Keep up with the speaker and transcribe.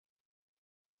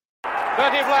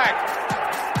Bertie Black.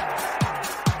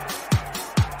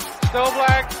 Still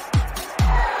Black.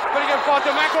 Putting it forward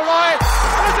to McElroy.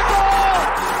 And it's a goal!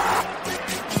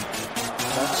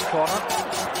 Bounce corner.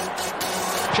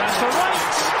 Chance for right.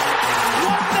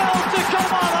 1-0 to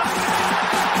Kamala.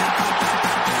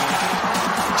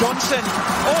 Johnson.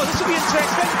 Oh, this will be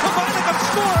interesting. Kamala have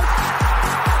scored.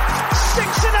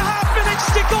 6.5 minutes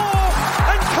to go.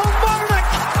 And Kilmarnock,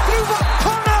 through what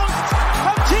turnout,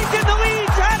 have taken the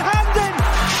lead at Hampden.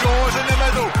 Shaw's in the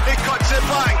middle. He cuts it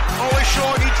back. Only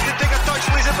Shaw needs to take a touch,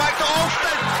 leaves it back to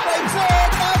Alston. That's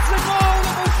it. That's a goal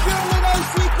that will surely now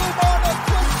see Kilmarnock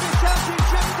clinch the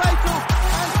championship title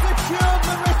and secure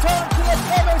the return to the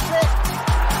Premiership.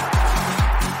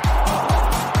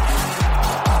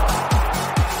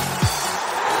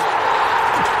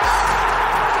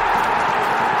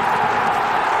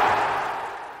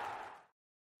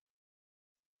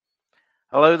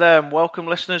 Hello there and welcome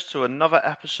listeners to another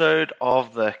episode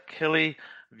of the Killie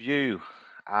View.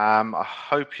 I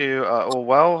hope you are all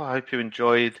well. I hope you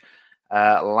enjoyed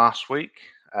last week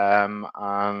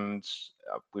and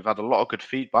we've had a lot of good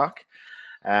feedback.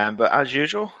 But as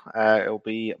usual, it'll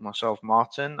be myself,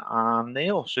 Martin, and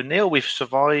Neil. So Neil, we've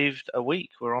survived a week.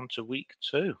 We're on to week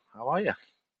 2. How are you?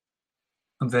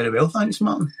 I'm very well, thanks,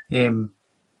 Martin.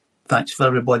 Thanks for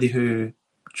everybody who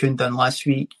tuned in last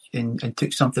week and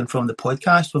took something from the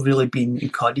podcast. We've really been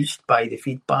encouraged by the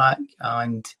feedback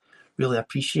and really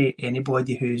appreciate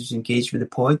anybody who's engaged with the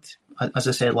pod. As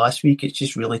I said last week, it's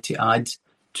just really to add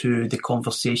to the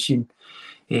conversation,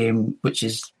 which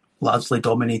is largely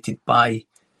dominated by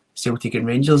Celtic and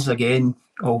Rangers. Again,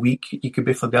 all week, you could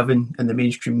be forgiven in the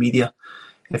mainstream media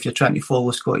if you're trying to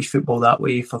follow Scottish football that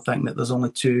way for thinking that there's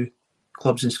only 2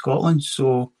 clubs in Scotland.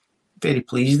 So very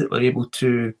pleased that we're able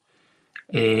to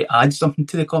add something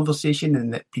to the conversation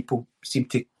and that people seem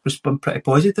to respond pretty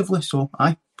positively. So,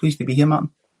 pleased to be here, Martin.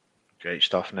 Great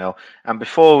stuff, Neil. And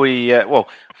before we, to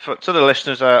the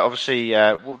listeners, obviously,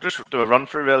 we'll just do a run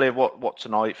through really of what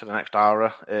tonight for the next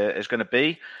hour is going to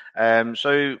be.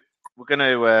 So we're going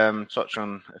to touch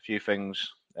on a few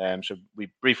things. So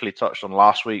we briefly touched on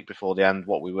last week before the end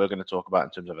what we were going to talk about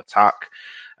in terms of attack,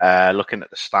 looking at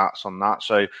the stats on that.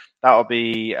 So that'll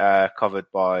be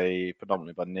covered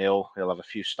predominantly by Neil. He'll have a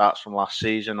few stats from last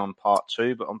season on part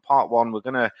 2, but on part 1 we're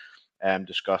going to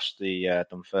discuss the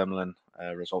Dunfermline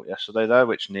result yesterday there,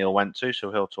 which Neil went to,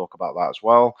 so he'll talk about that as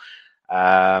well.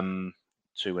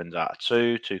 2 wins out of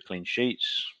 2 clean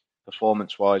sheets.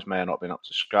 Performance-wise, may have not been up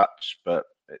to scratch, but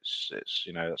it's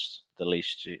that's the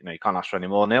least. You can't ask for any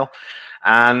more, Neil.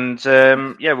 And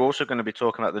we're also going to be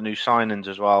talking about the new signings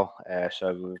as well.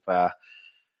 So we've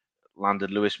landed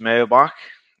Mayo back,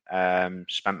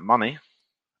 spent money,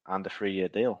 and a 3-year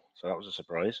deal. So that was a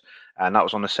surprise, and that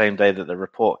was on the same day that the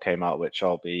report came out, which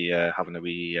I'll be having a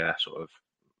wee sort of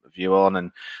view on.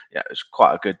 And yeah, it's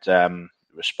quite a good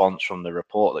response from the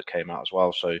report that came out as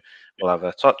well. So we'll have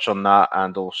a touch on that,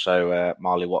 and also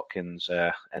Marley Watkins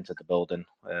entered the building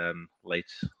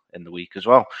late in the week as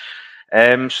well.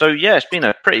 So yeah, it's been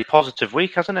a pretty positive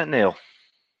week, hasn't it, Neil?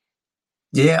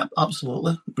 Yeah,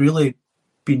 absolutely. Really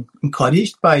been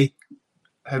encouraged by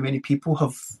how many people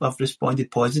have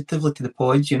responded positively to the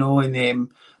pod,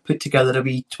 and put together a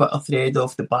wee Twitter thread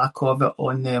off the back of it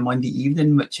on Monday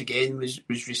evening, which again was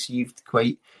received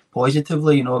quite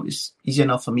positively. It was easy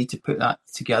enough for me to put that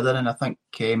together, and I think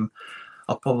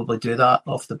I'll probably do that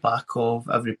off the back of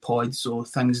every pod. So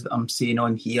things that I'm saying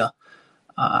on here,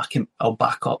 I'll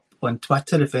back up on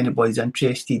Twitter. If anybody's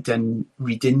interested in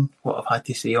reading what I've had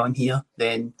to say on here,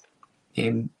 then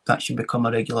that should become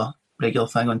a regular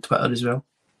thing on Twitter as well.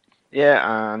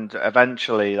 Yeah, and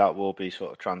eventually that will be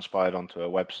sort of transpired onto a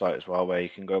website as well, where you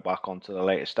can go back onto the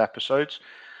latest episodes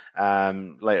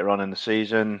later on in the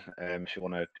season if you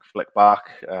want to flick back,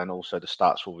 and also the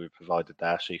stats will be provided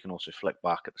there, so you can also flick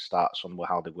back at the stats on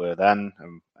how they were then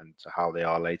and to how they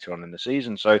are later on in the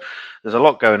season. So there's a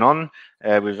lot going on.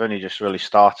 We've only just really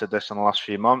started this in the last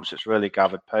few months. It's really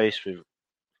gathered pace. We've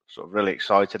sort of really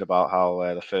excited about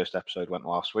how the first episode went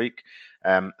last week.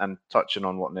 And touching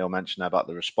on what Neil mentioned about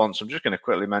the response, I'm just going to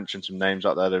quickly mention some names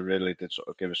out there that really did sort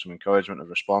of give us some encouragement of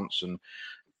response. And,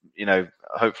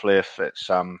 hopefully if it's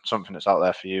something that's out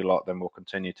there for you lot, then we'll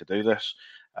continue to do this.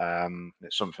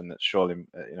 It's something that surely,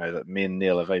 that me and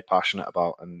Neil are very passionate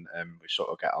about, and we sort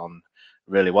of get on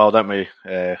really well, don't we,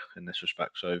 in this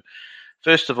respect. So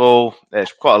first of all,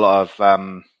 there's quite a lot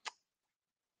of...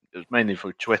 it was mainly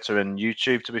through Twitter and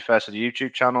YouTube, to be fair. So the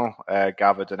YouTube channel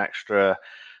gathered an extra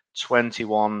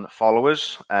 21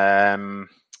 followers,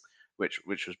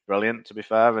 which was brilliant, to be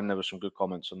fair, and there were some good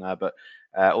comments on there. But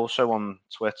also on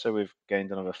Twitter, we've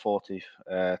gained another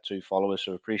 42 followers,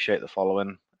 so appreciate the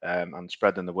following and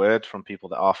spreading the word from people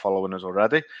that are following us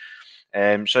already.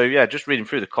 So yeah, just reading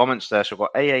through the comments there. So I've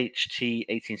got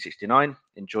AHT1869,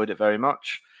 enjoyed it very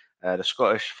much. The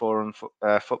Scottish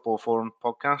Football Forum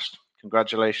podcast,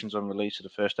 congratulations on release of the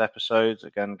first episode.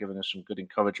 Again, giving us some good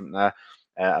encouragement there.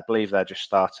 I believe they're just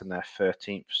starting their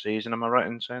 13th season. Am I right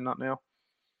in saying that, Neil?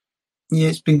 Yeah,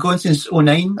 it's been going since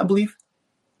 2009, I believe.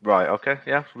 Right, okay,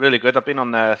 yeah, really good. I've been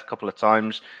on there a couple of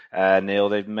times, Neil.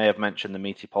 They may have mentioned the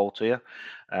meaty poll to you.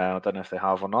 I don't know if they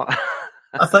have or not.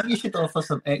 I think you should offer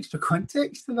some extra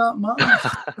context to that, Martin.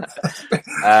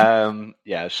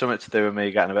 Yeah, something to do with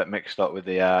me getting a bit mixed up with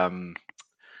the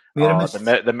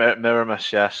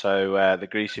Miramis, yeah. So the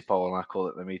greasy pole, and I call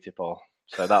it the meaty pole.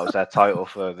 So that was their title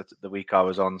for the week I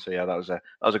was on. So yeah, that was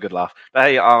a good laugh. But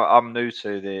hey, I'm new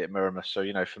to the Miramis, so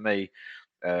for me,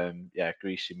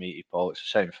 greasy meaty pole, it's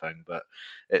the same thing, but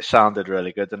it sounded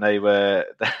really good, and they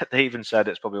even said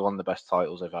it's probably one of the best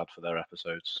titles they've had for their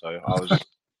episodes. So I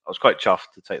was quite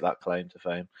chuffed to take that claim to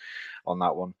fame on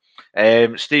that one.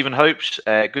 Stephen Hopes,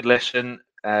 good listen.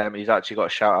 He's actually got a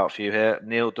shout out for you here.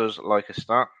 Neil does like a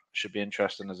stat. Should be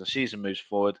interesting as the season moves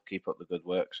forward. Keep up the good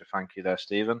work. So thank you there,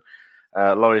 Stephen.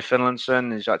 Laurie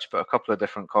Finlayson, he's actually put a couple of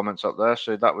different comments up there.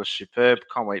 So that was superb.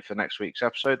 Can't wait for next week's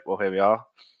episode. Well, here we are.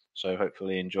 So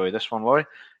hopefully enjoy this one, Laurie.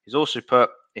 He's also put,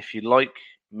 if like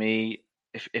me,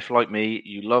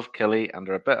 you love Killy and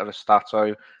are a bit of a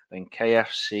stato, then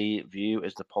KFC View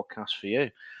is the podcast for you.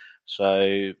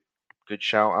 So good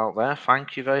shout out there.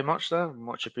 Thank you very much there.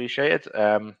 Much appreciated.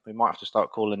 We might have to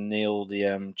start calling Neil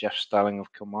the Jeff Stelling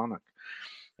of Kilmarnock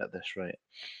at this rate.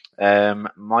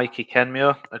 Mikey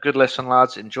Kenmure, a good listen,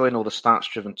 lads. Enjoying all the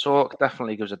stats-driven talk.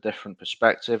 Definitely gives a different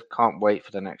perspective. Can't wait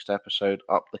for the next episode.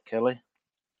 Up the Killy.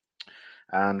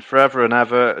 And Forever and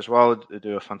Ever as well, they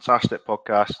do a fantastic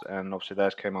podcast, and obviously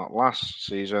theirs came out last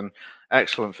season.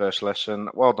 Excellent first listen.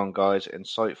 Well done, guys.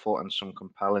 Insightful and some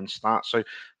compelling stats. So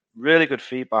really good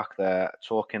feedback there,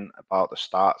 talking about the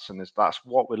stats, and that's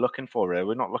what we're looking for here.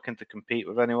 We're not looking to compete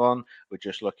with anyone. We're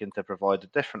just looking to provide a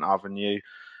different avenue,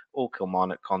 all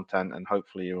Kilmarnock content, and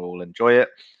hopefully you all enjoy it.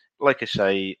 Like I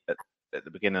say at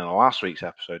the beginning of last week's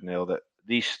episode, Neil, that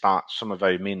these stats, some are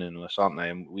very meaningless, aren't they?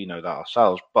 And we know that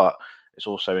ourselves, but it's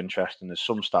also interesting. There's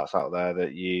some stats out there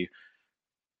that you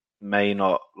may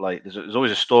not like. There's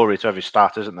always a story to every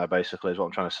stat, isn't there? Basically, is what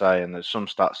I'm trying to say. And there's some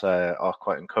stats there are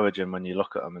quite encouraging when you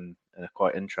look at them and are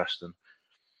quite interesting,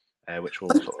 which we'll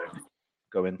sort of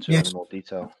go into in more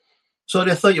detail. Sorry,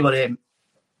 I thought you were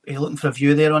looking for a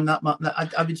view there on that, Martin.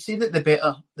 I would say that the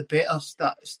better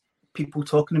stats, people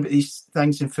talking about these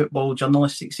things in football,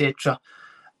 journalists, etc.,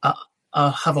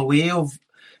 have a way of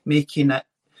making it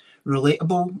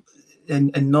relatable.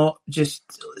 And not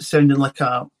just sounding like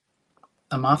a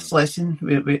maths lesson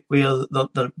where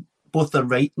they're both their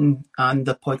writing and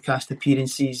the podcast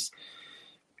appearances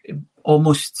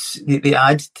almost they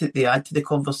add to the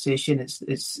conversation.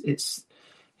 It's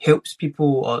helps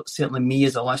people, or certainly me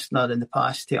as a listener in the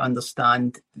past, to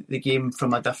understand the game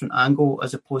from a different angle,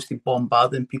 as opposed to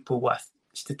bombarding people with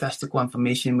statistical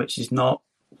information, which is not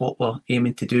what we're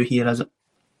aiming to do here, is it?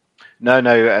 No,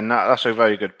 and that's a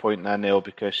very good point there, Neil,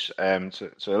 because to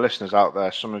the listeners out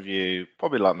there, some of you,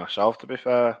 probably like myself, to be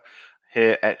fair,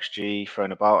 hear XG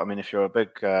thrown about. I mean, if you're a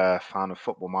big fan of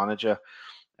Football Manager,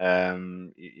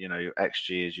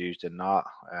 XG is used in that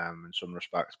in some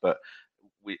respects, but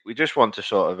we just want to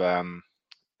sort of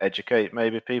educate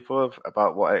maybe people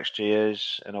about what XG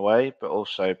is in a way, but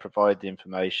also provide the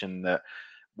information that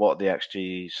what the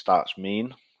XG stats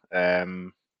mean,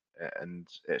 and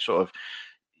it sort of,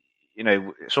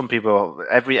 some people,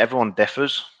 everyone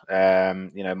differs.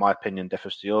 My opinion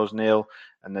differs to yours, Neil,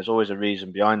 and there's always a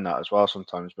reason behind that as well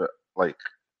sometimes. But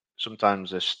sometimes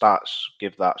the stats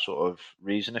give that sort of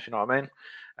reason, if you know what I mean.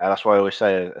 That's why I always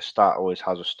say a stat always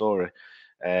has a story.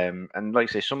 And like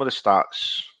I say, some of the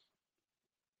stats,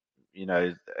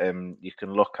 you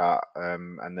can look at,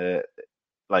 and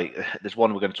there's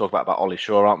one we're going to talk about Ollie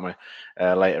Shaw, aren't we,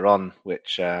 later on,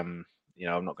 which I'm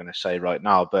not going to say right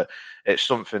now, but it's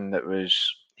something that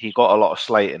he got a lot of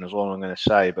slating, is all I'm going to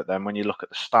say. But then when you look at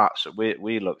the stats that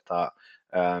we looked at,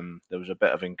 there was a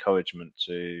bit of encouragement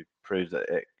to prove that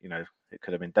it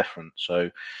could have been different. So,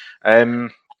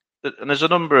 and there's a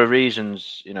number of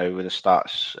reasons, with the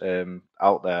stats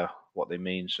out there, what they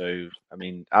mean. So, I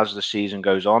mean, as the season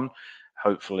goes on,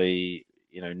 hopefully,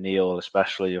 Neil,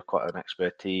 especially, you're quite an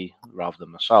expertise rather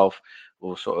than myself,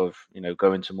 will sort of,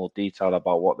 go into more detail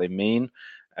about what they mean.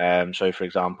 So, for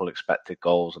example, expected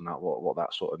goals and that, what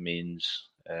that sort of means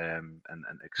and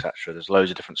etc. There's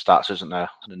loads of different stats, isn't there,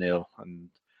 Neil? And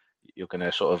you're going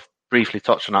to sort of briefly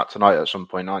touch on that tonight at some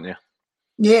point, aren't you?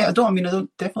 Yeah, I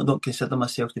definitely don't consider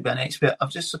myself to be an expert. I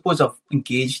just suppose I've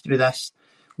engaged with this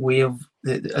way of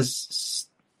as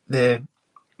the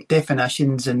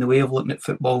definitions and the way of looking at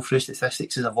football through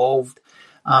statistics has evolved.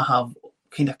 I have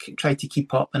kind of tried to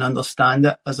keep up and understand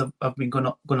it as I've been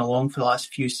going along for the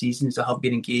last few seasons. I have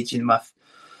been engaging with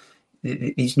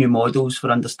these new models for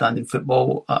understanding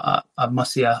football. I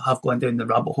must say I have gone down the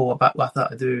rabbit hole a bit with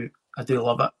it. I do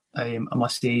love it. I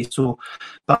must say so,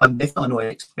 but I'm definitely no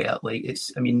expert.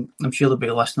 I'm sure there'll be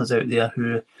listeners out there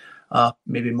who are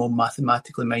maybe more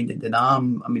mathematically minded than I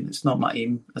am. I mean, it's not my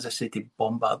aim, as I say, to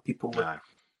bombard people with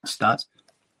stats.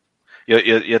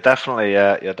 You're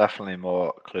definitely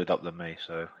more clued up than me,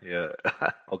 so yeah,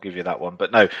 I'll give you that one.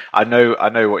 But no, I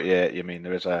know what you mean.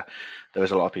 There is a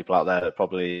lot of people out there that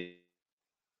probably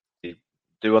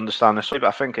do understand this, but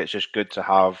I think it's just good to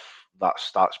have that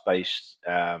stats based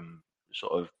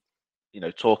sort of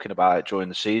talking about it during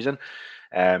the season,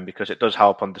 because it does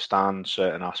help understand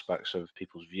certain aspects of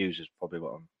people's views. Is probably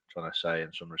what I'm trying to say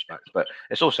in some respects, but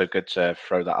it's also good to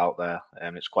throw that out there,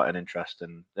 and it's quite an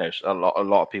interesting. There's a lot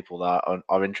of people that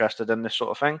are interested in this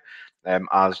sort of thing,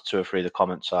 as 2 or 3 of the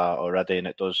comments are already, and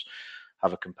it does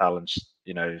have a compelling,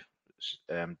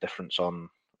 difference on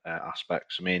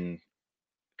aspects. I mean,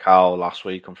 Carl last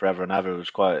week on Forever and Ever was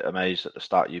quite amazed at the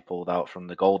stat you pulled out from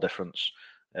the goal difference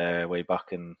way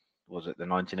back in, was it the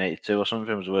 1982 or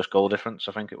something? It was the worst goal difference,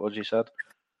 I think it was, you said.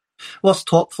 Worst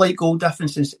top flight goal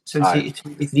difference since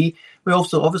 82-83. We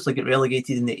also obviously get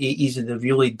relegated in the 80s in the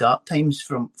really dark times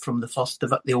from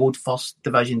the old first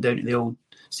division down to the old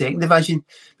second division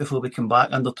before we come back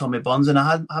under Tommy Burns. And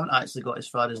I haven't actually got as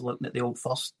far as looking at the old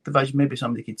first division. Maybe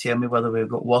somebody could tell me whether we've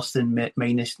got worse than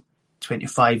minus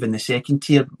 25 in the second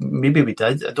tier. Maybe we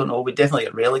did. I don't know. We definitely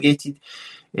got relegated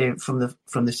from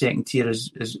the second tier,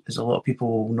 as a lot of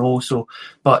people will know. So,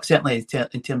 but certainly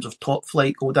in terms of top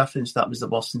flight goal difference, that was the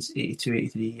worst since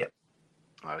 82-83. Yep.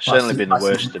 It's certainly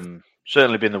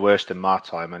been the worst in my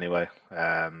time, anyway.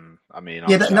 I mean,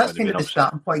 yeah, and that's kind of the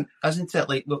starting point, isn't it?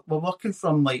 Like we're working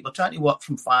from we're trying to work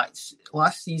from facts.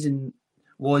 Last season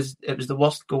was the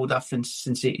worst goal difference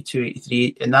since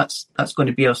 82-83, and that's going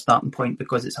to be our starting point,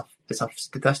 because it's a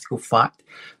statistical fact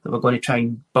that we're going to try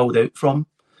and build out from,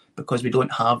 because we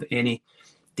don't have any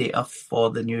data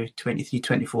for the new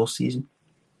 23-24 season.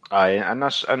 Aye,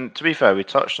 and to be fair, we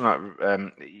touched on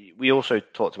that. We also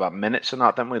talked about minutes and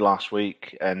that, didn't we, last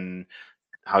week, and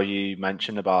how you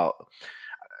mentioned about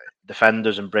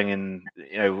defenders and bringing.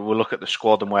 We'll look at the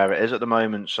squad and where it is at the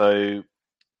moment. So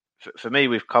for me,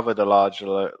 we've covered a large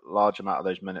amount of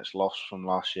those minutes lost from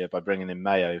last year by bringing in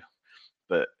Mayo,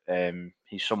 but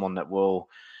he's someone that will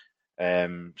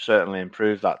certainly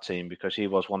improve that team, because he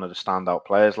was one of the standout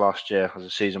players last year as the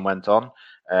season went on.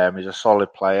 He's a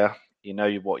solid player. You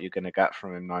know what you're going to get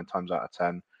from him 9 times out of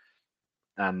 10.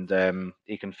 And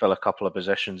he can fill a couple of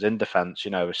positions in defence,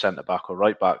 a centre-back or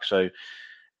right-back. So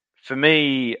for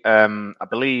me, I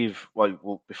believe,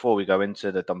 before we go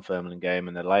into the Dunfermline game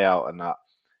and the layout and that,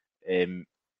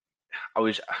 I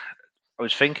was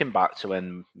thinking back to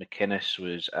when McInnes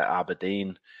was at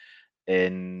Aberdeen,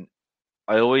 and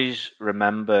I always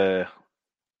remember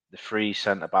the 3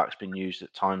 centre-backs being used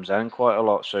at times then quite a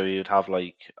lot. So you'd have,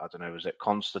 was it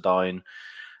Constantine,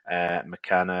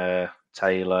 McKenna,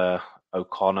 Taylor,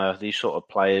 O'Connor. These sort of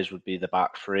players would be the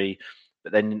back 3.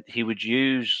 But then he would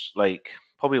use,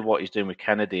 probably what he's doing with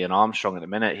Kennedy and Armstrong at the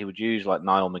minute, he would use,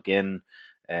 Niall McGinn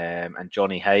and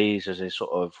Johnny Hayes as his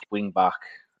sort of wing-back,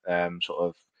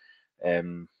 so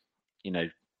that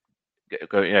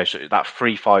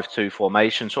 3-5-2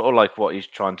 formation, sort of like what he's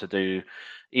trying to do.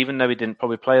 Even though he didn't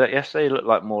probably play that yesterday, it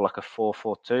looked more like a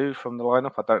 4-4-2 from the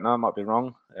lineup. I don't know, I might be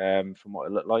wrong from what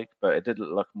it looked like, but it did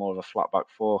look like more of a flat back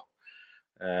 4.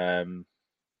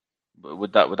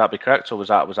 Would that be correct, or was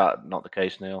that not the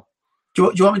case, Neil?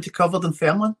 Do you want me to cover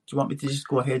Dunfermline? Do you want me to just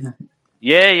go ahead and?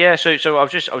 Yeah. So I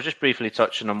was just briefly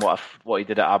touching on what he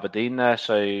did at Aberdeen there.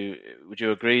 So would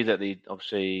you agree that do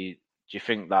you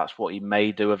think that's what he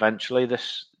may do eventually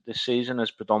this season,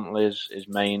 as predominantly his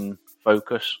main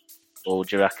focus? Or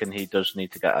do you reckon he does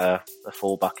need to get a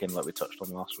full back in like we touched on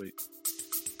last week?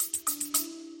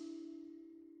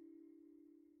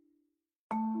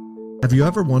 Have you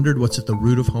ever wondered what's at the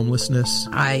root of homelessness?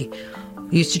 I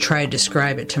used to try to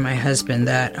describe it to my husband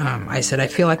that I said, I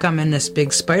feel like I'm in this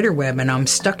big spider web and I'm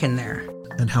stuck in there.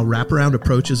 And how wraparound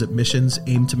approaches at missions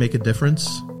aim to make a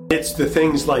difference? It's the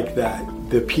things like that,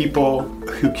 the people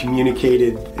who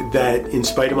communicated that in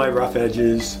spite of my rough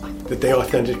edges, that they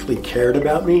authentically cared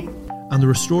about me. On the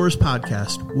Restorers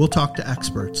podcast, we'll talk to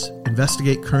experts,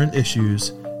 investigate current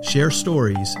issues, share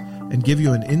stories, and give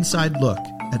you an inside look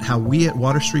at how we at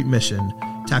Water Street Mission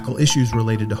tackle issues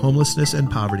related to homelessness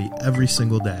and poverty every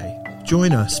single day.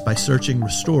 Join us by searching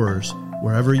Restorers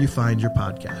wherever you find your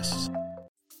podcasts.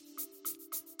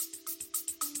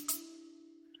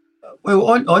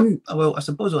 Well, I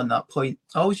suppose on that point,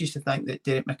 I always used to think that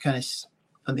Derek McInnes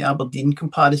on the Aberdeen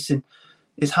comparison,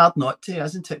 it's hard not to,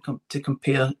 isn't it, to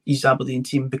compare his Aberdeen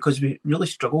team, because we really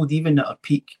struggled, even at our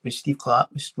peak with Steve Clark,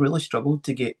 we really struggled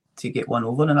to get one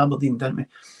over in Aberdeen, didn't we?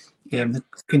 The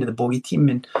kind of the bogey team.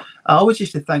 And I always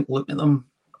used to think, looking at them,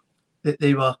 that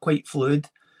they were quite fluid.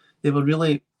 They were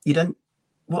really,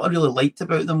 what I really liked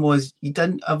about them was you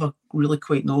didn't ever really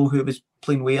quite know who was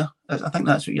playing where. I think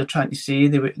that's what you're trying to say.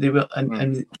 They were they were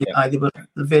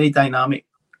very dynamic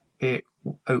out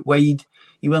wide.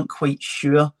 You weren't quite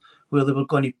sure where they were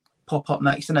going to pop up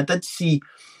next. And I did see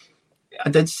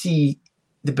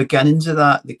the beginnings of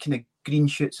that, the kind of green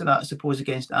shoots of that, I suppose,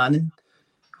 against Annan,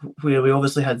 where we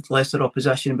obviously had lesser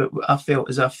opposition, but I felt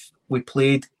as if we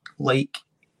played like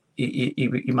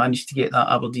he managed to get that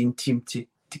Aberdeen team to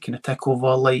kind of tick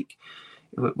over like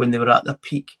when they were at their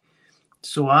peak.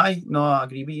 So I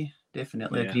agree with you.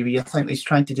 Definitely agree with you. I think he's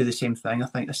trying to do the same thing. I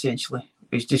think essentially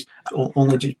he's just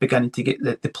only just beginning to get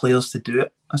the players to do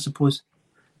it, I suppose.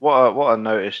 What I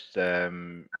noticed,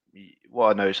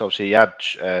 obviously he had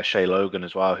Shay Logan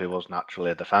as well, who was naturally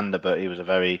a defender, but he was a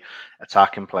very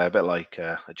attacking player, a bit like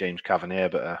a James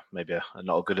Cavanier, but maybe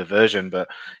not a good version, but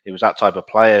he was that type of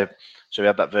player. So we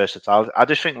had that versatility. I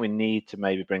just think we need to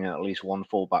maybe bring in at least one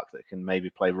fullback that can maybe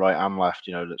play right and left,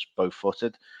 that's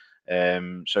both-footed,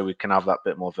 so we can have that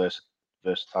bit more versatility.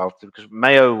 Because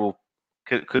Mayo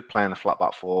could play in a flat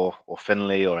back four, or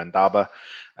Finlay or Ndaba,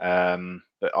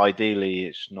 but ideally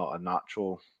it's not a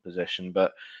natural position.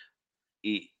 But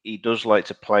he does like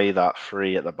to play that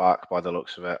free at the back by the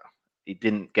looks of it. He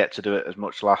didn't get to do it as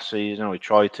much last season. He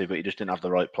tried to, but he just didn't have the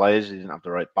right players. He didn't have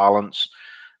the right balance.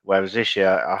 Whereas this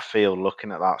year, I feel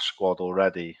looking at that squad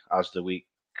already as the weeks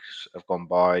have gone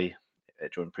by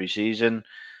during pre-season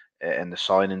and the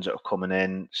signings that are coming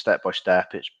in, step by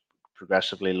step, it's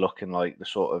progressively looking like the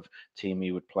sort of team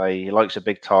he would play. He likes a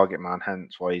big target man,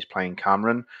 hence why he's playing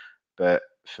Cameron. But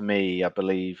for me, I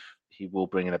believe he will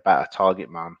bring in a better target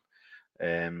man.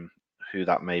 Who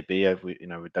that may be, we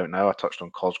don't know. I touched on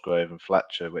Cosgrove and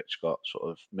Fletcher, which got sort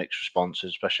of mixed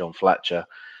responses, especially on Fletcher.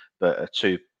 But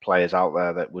two players out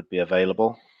there that would be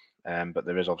available. But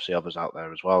there is obviously others out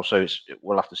there as well. So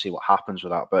we'll have to see what happens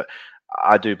with that. But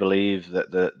I do believe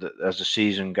that as the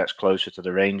season gets closer to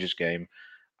the Rangers game,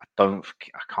 I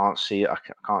can't see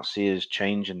us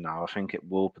changing now. I think it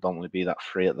will predominantly be that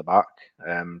three at the back.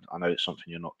 I know it's something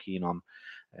you're not keen on.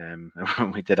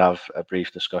 We did have a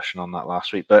brief discussion on that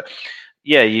last week. But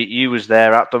yeah, you was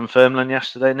there at Dunfermline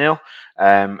yesterday, Neil.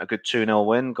 A good 2-0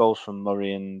 win, goals from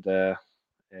Murray and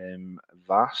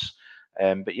Vass.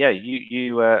 But yeah,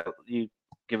 you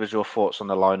give us your thoughts on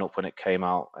the lineup when it came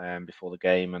out before the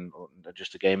game and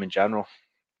just the game in general.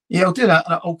 Yeah, I'll do that.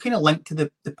 I'll kind of link to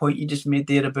the point you just made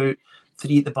there about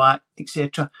three at the back,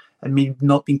 etc. and me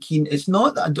not being keen. It's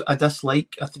not that I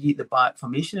dislike a three at the back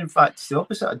formation. In fact, it's the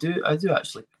opposite. I do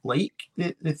actually like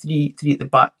the three at the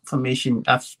back formation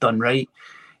if done right,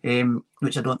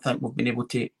 which I don't think we've been able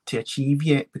to achieve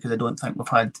yet, because I don't think we've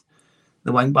had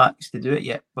the wing backs to do it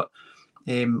yet. But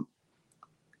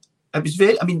it was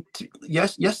very,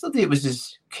 yesterday it was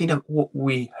as kind of what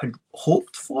we had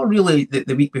hoped for, really,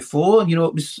 the week before.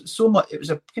 It was so much, it was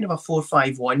a kind of a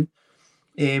 4-5-1,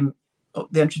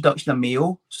 the introduction of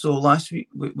Mayo. So last week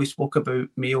we spoke about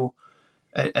Mayo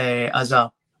as a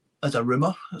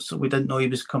rumour, so we didn't know he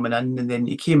was coming in, and then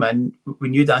he came in.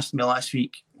 When you'd asked me last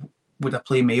week, would I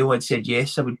play Mayo, I'd said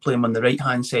yes, I would play him on the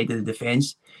right-hand side of the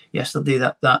defence. Yesterday,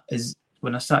 that is,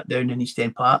 when I sat down in East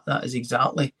End Park, that is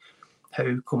exactly how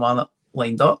Kilmarnock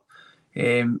lined up.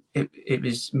 It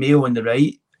was Mayo on the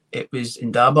right, it was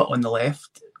Ndaba on the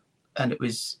left, and it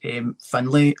was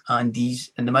Finlay and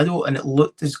Dees in the middle, and it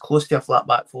looked as close to a flat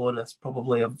back four as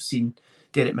probably I've seen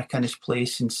Derek McInnes play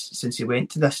since he went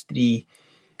to this 3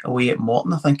 away at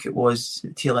Morton, I think it was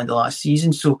at the tail end of last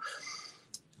season. So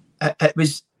it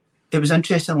was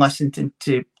interesting listening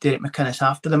to Derek McInnes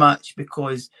after the match,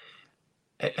 because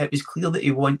it was clear that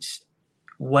he wants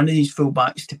one of these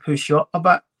full-backs to push up a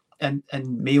bit, and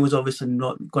Mayo was obviously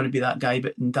not going to be that guy,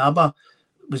 but Ndaba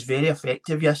was very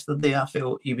effective yesterday. I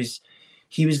felt he was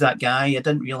that guy. I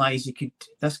didn't realise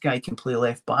this guy can play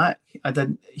left back.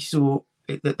 So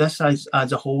this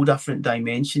adds a whole different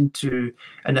dimension to,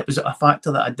 and it was a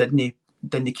factor that I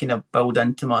didn't kind of build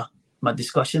into my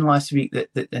discussion last week,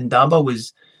 that Ndaba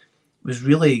was was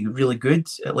really, really good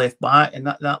at left back, and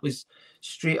that was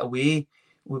straight away.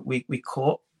 We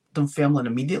caught Dunfermline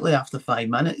immediately after 5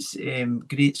 minutes.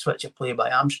 Great switch of play by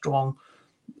Armstrong,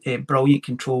 brilliant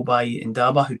control by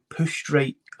Ndaba, who pushed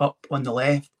right up on the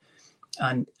left,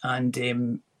 and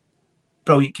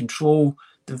brilliant control.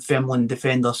 Dunfermline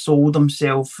defender sold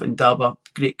himself, and Ndaba,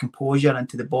 great composure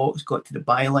into the box, got to the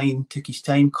byline, took his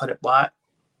time, cut it back.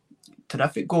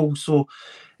 Terrific goal. So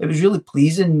it was really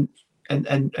pleasing,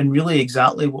 and really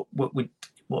exactly what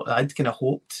I'd kind of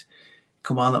hoped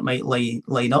Kilmarnock might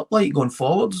line up like going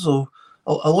forward. So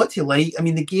a lot to like. I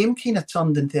mean, the game kind of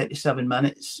turned in 37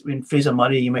 minutes when Fraser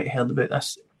Murray, you might have heard about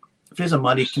this, Fraser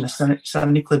Murray kind of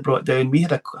cynically brought down. We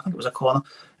had I think it was a corner,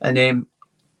 and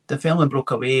Dunfermline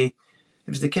broke away. It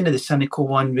was the kind of the cynical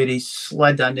one where he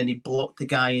slid in and he blocked the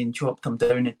guy and chopped him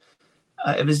down. And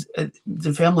it was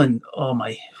Dunfermline. Oh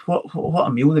my, what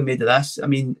a meal they made of this. I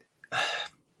mean,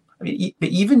 but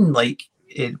even like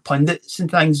pundits and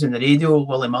things on the radio,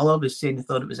 Willie Muller was saying he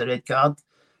thought it was a red card.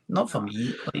 Not for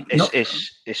me. Like,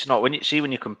 it's not when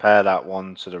you compare that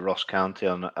one to the Ross County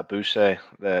on Abuse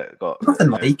that got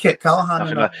nothing like it.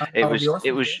 Callahan.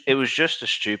 It was just a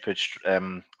stupid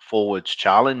forwards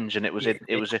challenge, and it was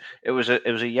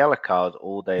a yellow card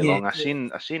all day long. I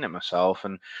seen it myself,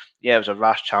 and it was a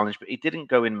rash challenge, but he didn't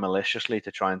go in maliciously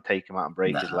to try and take him out and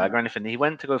break his leg or anything. He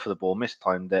went to go for the ball,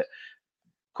 mistimed it,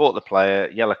 caught the player,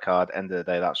 yellow card. End of the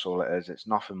day, that's all it is. It's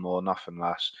nothing more, nothing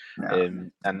less.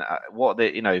 And what they,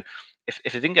 if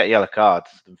they didn't get a yellow card,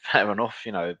 then fair enough,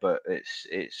 But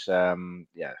it's I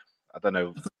don't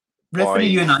know. Referee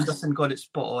Ewan Anderson got it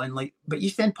spot on. But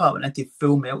East End Park went into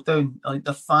full meltdown. Like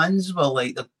the fans were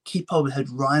like, the keeper had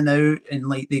run out, and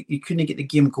you couldn't get the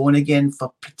game going again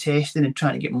for protesting and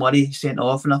trying to get Murray sent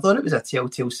off. And I thought it was a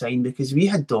telltale sign because we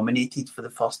had dominated for the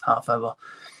first half hour.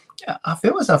 I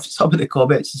felt as if some of the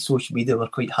comments on social media were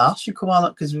quite harsh to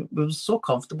Kilmarnock because we were so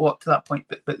comfortable up to that point.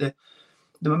 But the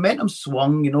momentum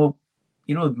swung.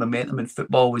 Momentum in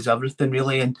football was everything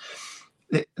really, and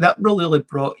that really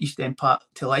brought East End Park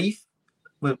to life.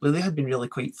 Where they had been really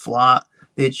quite flat.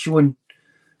 They had shown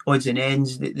odds and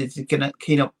ends. They kind of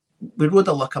we rode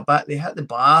a luck a bit. They hit the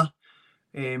bar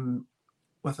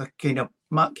with a kind of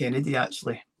Mark Kennedy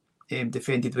actually.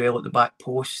 Defended well at the back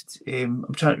post. I'm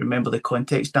trying to remember the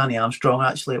context. Danny Armstrong,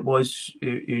 actually, it was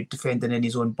who defending in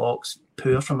his own box.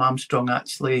 Poor from Armstrong,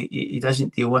 actually. He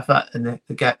doesn't deal with it, and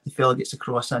the fella gets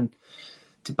across in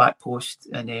to back post,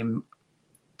 and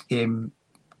the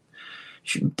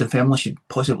family should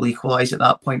possibly equalise at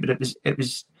that point. But it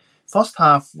was first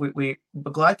half. We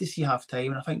were glad to see half time,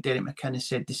 and I think Derek McInnes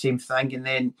said the same thing. And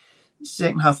then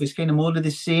second half was kind of more of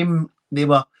the same. They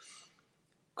were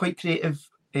quite creative.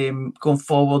 Going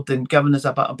forward and giving us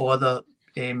a bit of bother.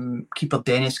 Keeper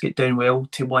Dennis get down well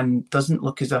to one. Doesn't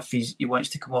look as if he wants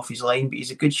to come off his line, but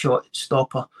he's a good shot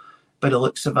stopper by the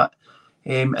looks of it.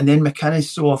 And then McInnes,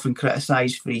 so often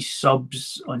criticised for his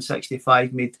subs on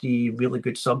 65, made 3 really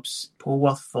good subs.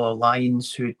 Polworth for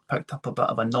Lions, who picked up a bit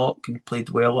of a knock and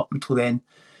played well up until then.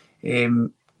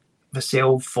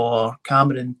 Vassell for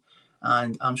Cameron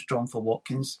and Armstrong for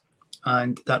Watkins.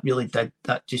 And that really that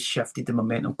just shifted the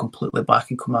momentum completely back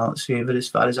in Kilmarnock's favour as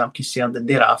far as I'm concerned. And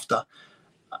thereafter,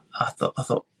 I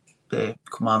thought the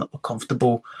Kilmarnock were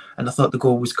comfortable, and I thought the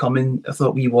goal was coming. I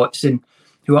thought Watson,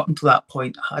 who up until that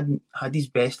point hadn't had his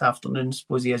best afternoon, I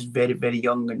suppose he is very, very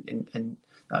young, and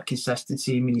that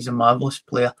consistency, I mean, he's a marvellous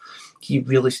player. He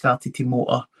really started to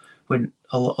motor when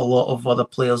a lot of other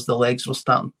players, the legs were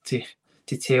starting to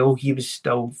tell. He was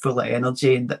still full of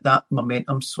energy, and that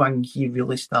momentum swing, he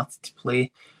really started to play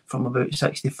from about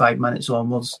 65 minutes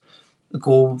onwards. The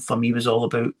goal for me was all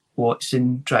about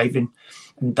Watson driving,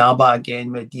 and Ndaba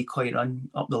again with a decoy run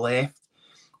up the left,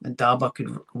 and Ndaba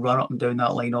could run up and down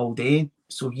that line all day.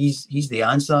 So he's the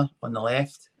answer on the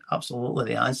left,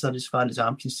 absolutely the answer as far as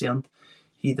I'm concerned.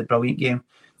 He had a brilliant game.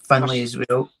 Finlay as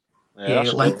well.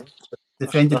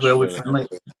 Defended well with Finlay.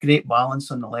 Great balance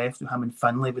on the left with him and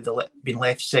Finlay, with being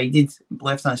left-sided,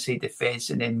 left-hand side defence,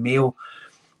 and then Mayo.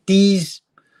 These,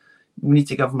 we need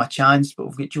to give them a chance, but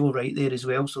we've got Joe Wright there as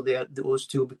well, so those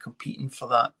two will be competing for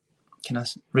that kind of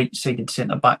right-sided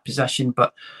centre-back position.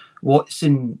 But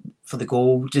Watson, for the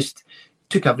goal, just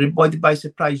took everybody by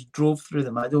surprise, drove through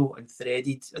the middle and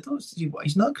threaded. I don't see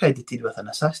he's not credited with an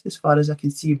assist as far as I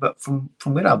can see, but from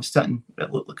where I was sitting,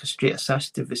 it looked like a straight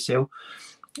assist to Vassell,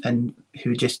 and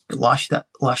who just lashed it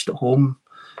home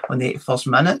on the 81st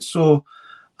minute. So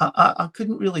I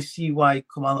couldn't really see why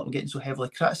Kilmarnock were getting so heavily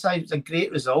criticised. It's a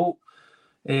great result.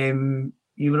 You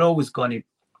were always going to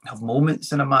have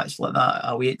moments in a match like that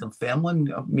away at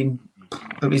Dunfermline. I mean,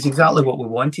 it was exactly what we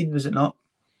wanted, was it not?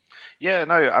 Yeah,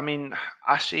 no, I mean,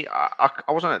 I see. I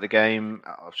wasn't at the game.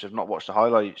 Obviously, I've not watched the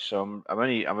highlights, so I'm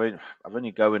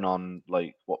only going on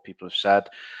like what people have said.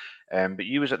 But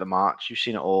you was at the match. You've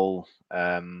seen it all.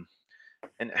 And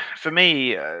for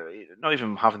me, not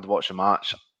even having to watch the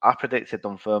match, I predicted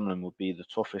Dunfermline would be the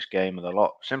toughest game of the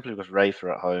lot, simply because Raith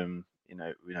are at home.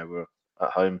 We're at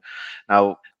home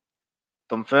now.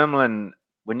 Dunfermline,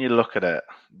 when you look at it,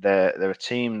 they're a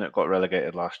team that got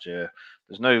relegated last year.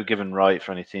 There's no given right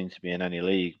for any team to be in any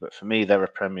league, but for me, they're a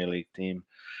Premier League team.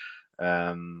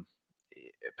 Um,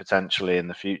 Potentially in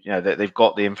the future, they've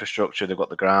got the infrastructure, they've got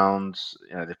the grounds,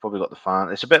 they've probably got the fan.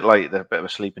 It's a bit like they're a bit of a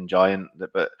sleeping giant,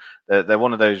 but they're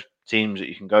one of those teams that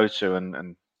you can go to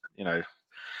and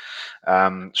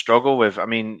struggle with. I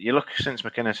mean, you look since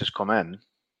McInnes has come in,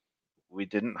 we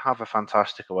didn't have a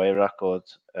fantastic away record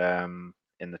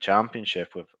in the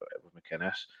championship with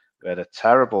McInnes. We had a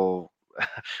terrible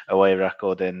away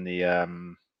record in the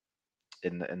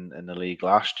in the league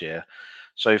last year.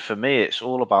 So for me, it's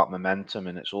all about momentum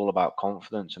and it's all about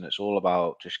confidence and it's all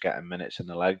about just getting minutes in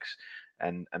the legs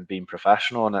and being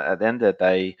professional. And at the end of the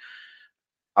day,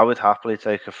 I would happily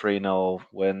take a 3-0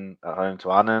 win at home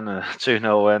to Annan and a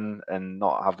 2-0 win and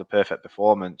not have the perfect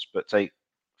performance, but take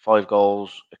 5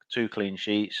 goals, 2 clean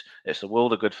sheets. It's the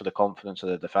world of good for the confidence of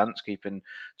the defence, keeping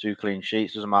 2 clean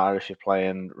sheets. Doesn't matter if you're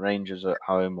playing Rangers at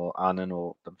home or Annan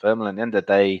or Dunfermline. At the end of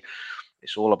the day,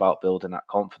 it's all about building that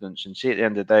confidence. And see, at the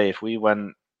end of the day, if we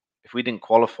didn't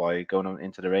qualify going on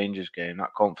into the Rangers game,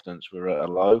 that confidence we're at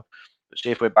a low. But see,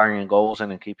 if we're banging goals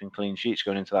in and keeping clean sheets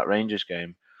going into that Rangers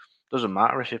game, doesn't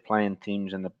matter if you're playing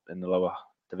teams in the lower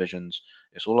divisions.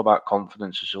 It's all about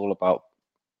confidence. It's all about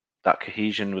that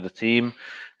cohesion with the team.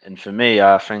 And for me,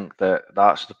 I think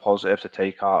that's the positive to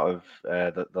take out of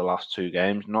the last 2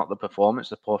 games. Not the performance.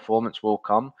 The performance will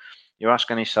come. You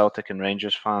ask any Celtic and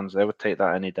Rangers fans, they would take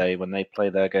that any day when they play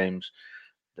their games.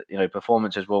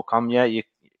 Performances will come. Yeah,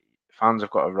 fans have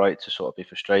got a right to sort of be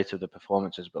frustrated with the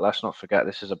performances, but let's not forget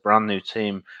this is a brand new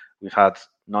team. We've had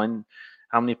 9.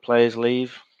 How many players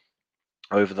leave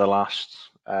over the last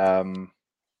so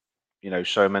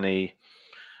many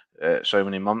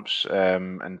months,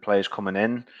 and players coming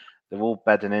in? They're all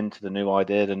bedding into the new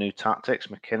idea, the new tactics.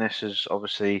 McInnes is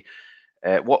obviously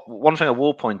one thing I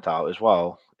will point out as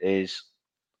well is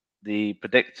the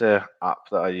predictor app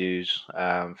that I use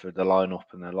for the lineup,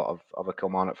 and a lot of other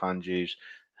Kilmarnock fans use.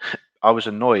 I was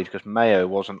annoyed because Mayo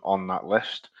wasn't on that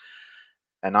list,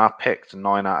 and I picked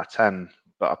 9 out of 10,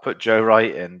 but I put Joe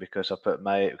Wright in because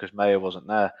Mayo wasn't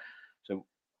there. So,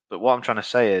 but what I'm trying to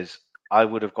say is I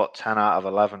would have got 10 out of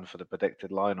 11 for the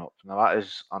predicted lineup. Now that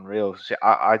is unreal. See,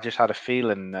 I just had a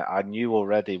feeling that I knew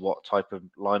already what type of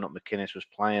lineup McInnes was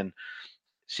playing.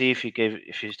 See, if you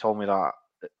told me that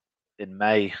in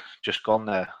May, just gone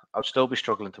there, I'd still be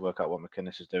struggling to work out what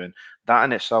McInnes is doing. That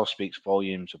in itself speaks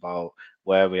volumes about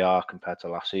where we are compared to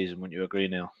last season. Wouldn't you agree,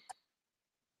 Neil?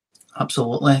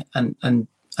 Absolutely. And an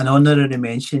honorary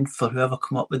mention for whoever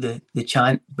come up with the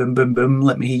chant, boom, boom, boom,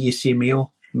 let me hear you say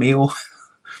Mayo. Mayo.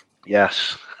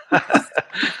 Yes.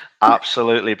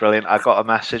 Absolutely brilliant. I got a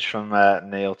message from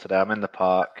Neil today. I'm in the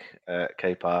park,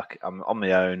 K Park. I'm on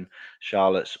my own.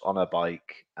 Charlotte's on her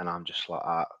bike, and I'm just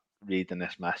like reading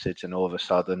this message, and all of a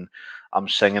sudden I'm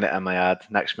singing it in my head.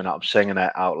 Next minute I'm singing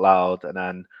it out loud, and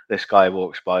then this guy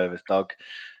walks by with his dog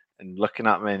and looking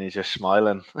at me, and he's just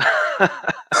smiling.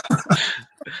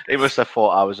 He must have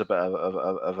thought I was a bit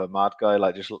of a mad guy,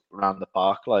 like just around the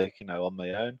park, like on my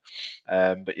own.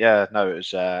 But yeah, no,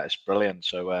 it's brilliant.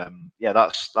 So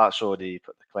that's already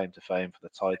put the claim to fame for the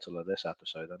title of this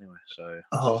episode, anyway. So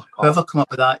whoever come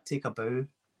up with that, take a bow.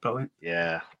 Brilliant.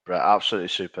 Yeah, absolutely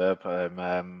superb.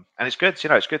 And it's good,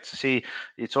 it's good to see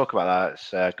you talk about that.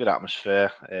 It's a good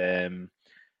atmosphere.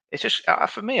 It's just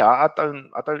for me, I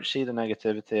don't see the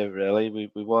negativity really.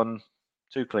 We won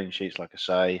 2 clean sheets, like I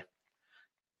say.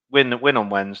 Win on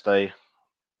Wednesday.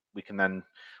 We can then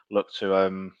look to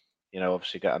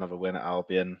obviously get another win at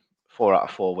Albion. 4 out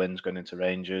of 4 wins going into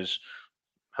Rangers.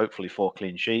 Hopefully 4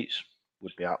 clean sheets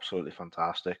would be absolutely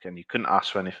fantastic. And you couldn't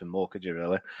ask for anything more, could you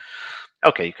really?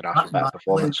 Okay, you could ask for better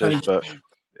performances, but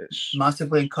it's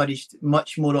massively encouraged,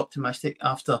 much more optimistic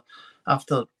after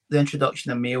the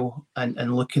introduction of Mayo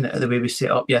and looking at the way we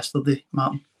set up yesterday,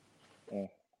 Martin.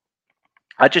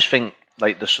 I just think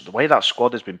like the way that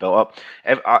squad has been built up.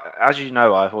 As you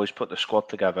know, I've always put the squad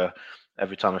together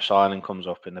every time a signing comes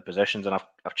up in the positions, and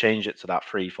I've changed it to that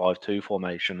 3-5-2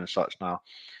 formation and such now.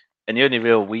 And the only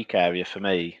real weak area for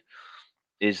me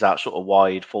is that sort of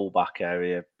wide fullback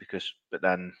area, but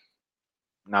then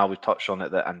now we've touched on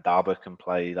it that Andaba can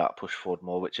play that push forward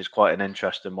more, which is quite an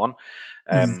interesting one.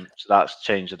 So that's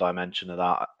changed the dimension of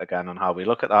that again on how we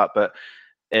look at that. But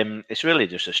it's really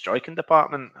just a striking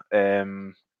department.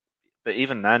 But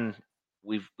even then,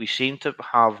 we seem to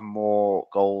have more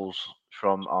goals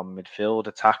from our midfield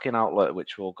attacking outlet,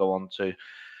 which we'll go on to.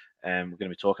 We're going to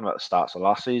be talking about the stats of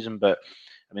last season, but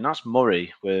I mean that's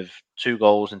Murray with 2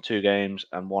 goals in 2 games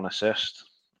and 1 assist.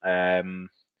 And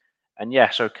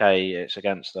yes, okay, it's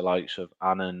against the likes of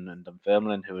Annan and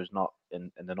Dunfermline, who is not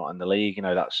in, and they're not in the league. You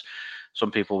know, that's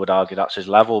some people would argue that's his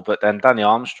level. But then Danny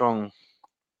Armstrong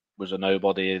was a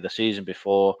nobody the season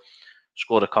before,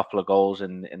 scored a couple of goals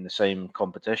in the same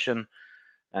competition,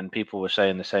 and people were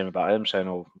saying the same about him, saying,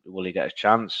 "Oh, will he get a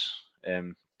chance?"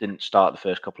 Didn't start the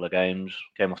first couple of games,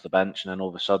 came off the bench, and then all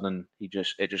of a sudden it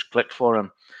just clicked for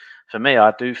him. For me,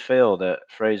 I do feel that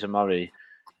Fraser Murray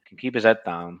can keep his head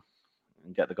down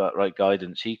and get the right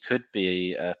guidance. He could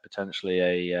be potentially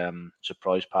a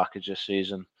surprise package this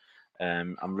season.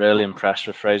 I'm really impressed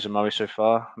with Fraser Murray so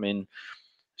far. I mean,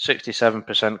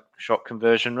 67% shot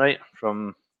conversion rate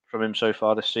from him so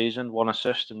far this season. 1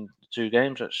 assist in 2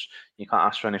 games. You can't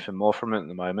ask for anything more from him at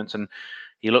the moment. And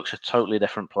he looks a totally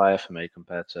different player for me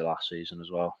compared to last season as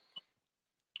well.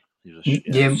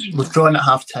 We've drawn at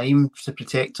half time to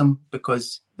protect him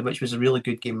which was a really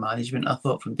good game management, I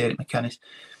thought, from Derek McInnes.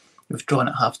 We've drawn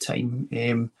at half time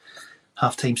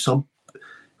sub,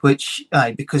 which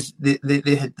because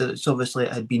they had obviously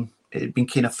it had been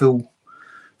kind of full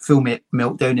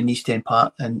meltdown in East End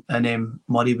Park, and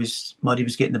Murray was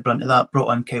getting the brunt of that. Brought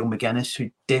on Kyle McGuinness,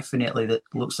 who definitely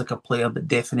looks like a player, but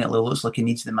definitely looks like he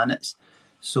needs the minutes.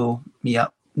 So yeah,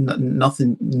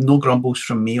 nothing, no grumbles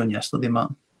from me on yesterday,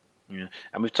 Martin. Yeah,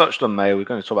 and we've touched on Mayo. We're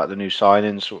going to talk about the new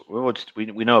signings.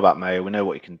 We know about Mayo. We know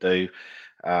what he can do.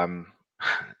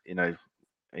 You know,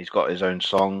 he's got his own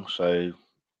song, so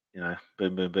you know,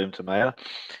 boom, boom, boom to Mayo.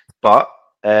 But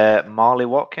Marley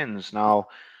Watkins. Now,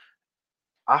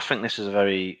 I think this is a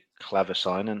very clever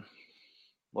signing.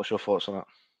 What's your thoughts on that?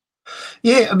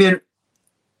 Yeah, I mean,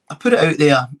 I put it out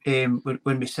there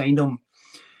when we signed him.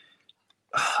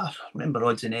 I remember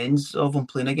odds and ends of him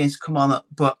playing against Kilmarnock,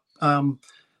 but I'm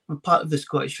part of the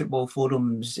Scottish Football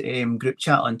Forum's group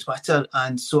chat on Twitter,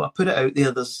 and so I put it out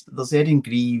there. There's Erin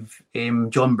Grieve,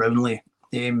 John Brownlee,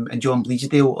 and John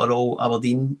Bleasdale are all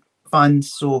Aberdeen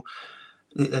fans, so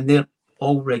and they're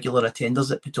all regular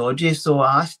attenders at Pittodrie. So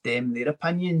I asked them their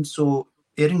opinion. So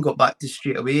Erin got back to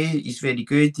straight away. He's very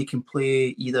good. He can play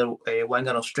either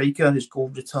winger or striker. His goal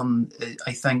return,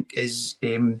 I think, is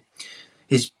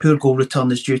his poor goal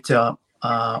return is due to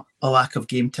a lack of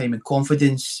game time and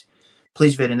confidence.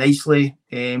 Plays very nicely.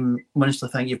 Honestly,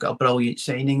 think you've got a brilliant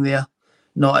signing there.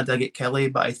 Not a dig at Kelly,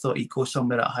 but I thought he'd go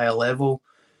somewhere at a higher level.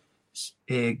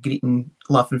 Greeting,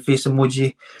 laughing face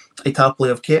emoji. I'd happily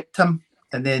have kept him.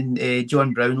 And then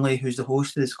John Brownlee, who's the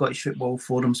host of the Scottish Football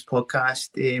Forum's podcast,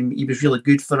 he was really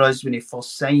good for us when he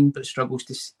first signed, but struggles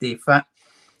to stay fit.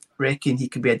 Reckon he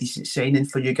could be a decent signing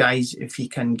for you guys if he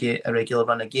can get a regular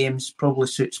run of games. Probably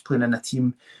suits playing in a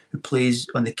team who plays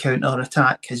on the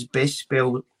counter-attack. His best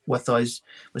spell with us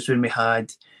was when we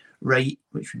had Wright,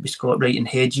 which would be Scott Wright and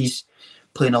Hedges,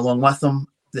 playing along with him.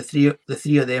 The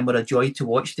three of them were a joy to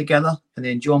watch together. And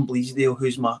then John Bleasdale,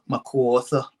 who's my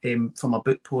co-author for my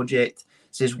book project,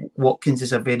 says Watkins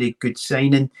is a very good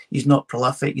signing. He's not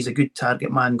prolific. He's a good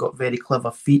target man, got very clever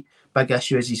feet. Big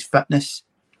issue is his fitness.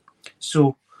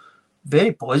 So,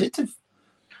 very positive.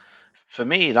 For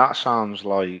me, that sounds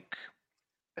like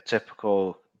a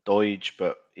typical Doige,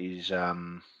 but he's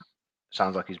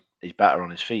sounds like he's better on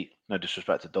his feet. No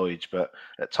disrespect to Doige, but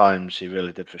at times he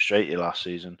really did frustrate you last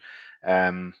season.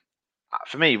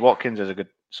 For me, Watkins is a good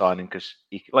signing because,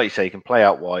 like you say, he can play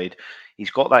out wide.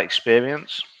 He's got that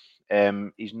experience.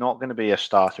 He's not going to be a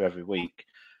starter every week,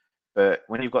 but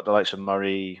when you've got the likes of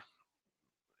Murray,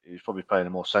 who's probably playing a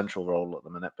more central role at the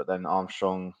minute, but then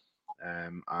Armstrong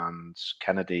and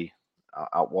Kennedy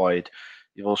out wide,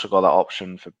 you've also got that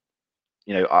option for,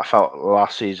 you know, I felt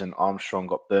last season Armstrong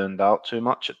got burned out too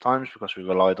much at times because we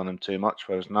relied on him too much,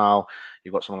 whereas now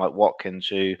you've got someone like Watkins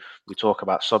who we talk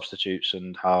about substitutes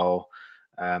and how,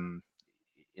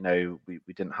 you know, we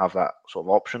didn't have that sort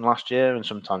of option last year, and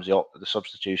sometimes the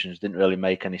substitutions didn't really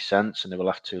make any sense and they were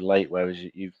left too late, whereas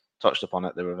you've touched upon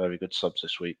it, they were very good subs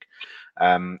this week.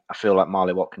 I feel like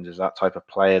Marley Watkins is that type of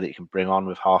player that you can bring on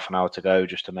with half an hour to go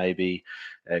just to maybe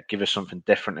give us something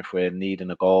different if we're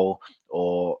needing a goal,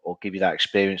 or give you that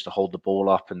experience to hold the ball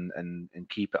up and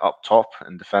keep it up top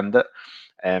and defend it.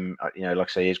 You know, like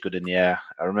I say, he's good in the air.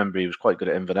 I remember he was quite good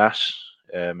at Inverness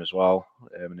as well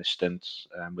in his stint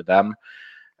with them.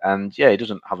 And yeah, he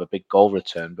doesn't have a big goal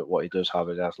return, but what he does have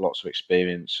is he has lots of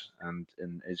experience and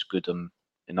is good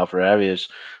in other areas.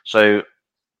 So,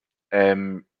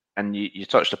 and you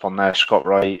touched upon there Scott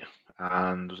Wright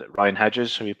and was it Ryan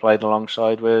Hedges who he played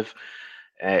alongside with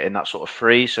in that sort of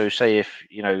three. So say if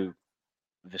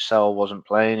Vassell wasn't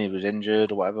playing, he was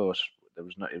injured or whatever, he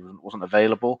wasn't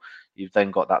available. You've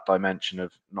then got that dimension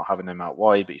of not having him out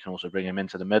wide, but you can also bring him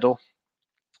into the middle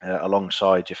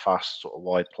alongside your fast sort of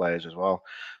wide players as well.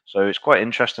 So it's quite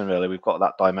interesting, really. We've got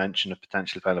that dimension of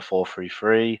potentially playing a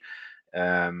 4-3-3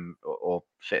 or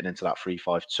fitting into that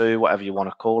 3-5-2, whatever you want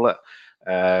to call it.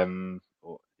 But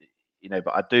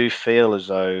I do feel as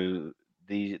though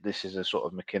this is a sort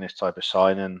of McInnes type of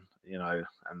signing, and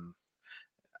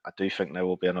I do think there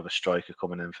will be another striker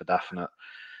coming in for definite.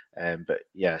 But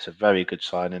yeah, it's a very good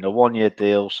signing. A 1-year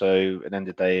deal, so at the end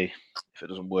of the day, if it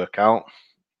doesn't work out,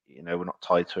 we're not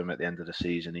tied to him at the end of the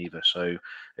season either. So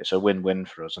it's a win-win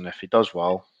for us. And if he does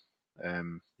well,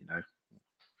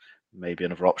 maybe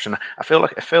another option. I feel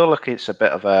like it's a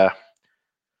bit of a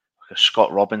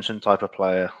Scott Robinson type of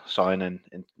player signing.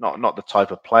 Not the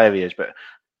type of player he is, but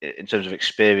in terms of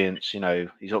experience, he's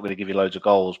not going to give you loads of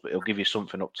goals, but he'll give you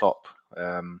something up top.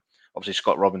 Obviously,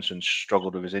 Scott Robinson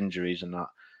struggled with his injuries and that.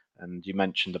 And you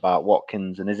mentioned about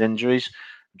Watkins and his injuries.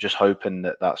 I'm just hoping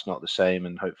that that's not the same,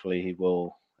 and hopefully he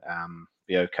will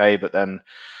be okay. But then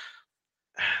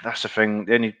that's the thing.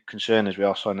 The only concern is we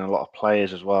are signing a lot of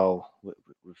players as well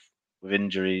with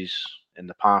injuries in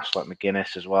the past, like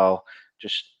McGuinness as well.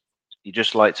 You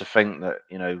just like to think that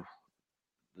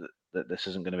that this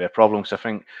isn't going to be a problem, because I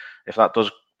think if that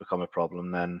does become a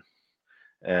problem, then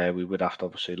we would have to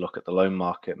obviously look at the loan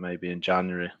market maybe in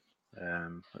January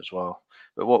as well.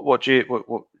 But would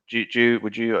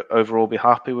you overall be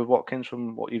happy with Watkins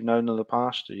from what you've known in the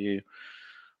past? Are you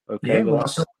okay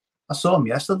with that? I saw him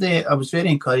yesterday. I was very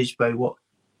encouraged by what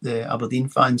the Aberdeen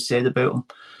fans said about him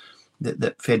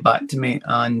that fed back to me,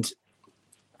 and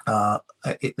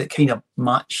it kind of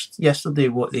matched yesterday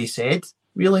what they said,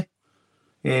 really.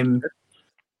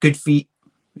 Good feet,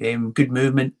 good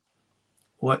movement.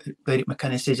 What Eric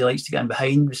McInnes says he likes to get in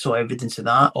behind. We saw evidence of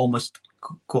that. Almost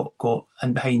got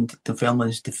in behind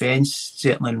Dunfermline's defence.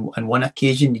 Certainly on one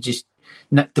occasion, he just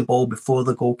nicked the ball before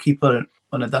the goalkeeper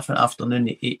on a different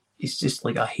afternoon. He's just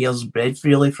like a hair's breadth,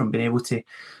 really, from being able to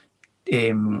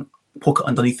poke it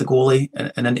underneath the goalie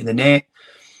and into the net.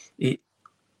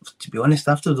 To be honest,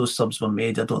 after those subs were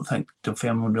made, I don't think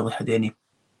Dunfermline really had any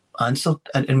answer.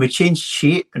 And we changed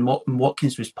shape, and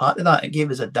Watkins was part of that. It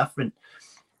gave us a different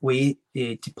way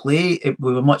to play.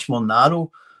 We were much more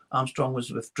narrow. Armstrong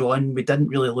was withdrawn. We didn't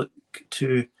really look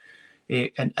to,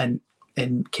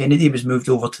 and Kennedy was moved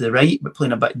over to the right, but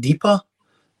playing a bit deeper.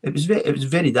 It was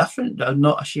very different.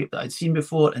 Not a shape that I'd seen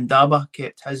before. And Daba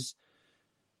kept his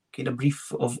kind of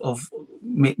brief of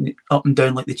making up and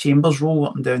down like the Chambers role,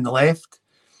 up and down the left.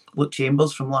 Luke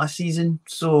Chambers from last season.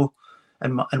 So,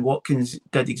 and Watkins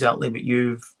did exactly what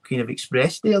you've kind of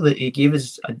expressed there, that he gave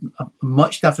us a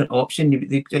much different option.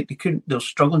 They were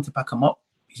struggling to pick him up.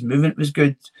 His movement was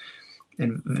good.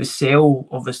 And Vassell,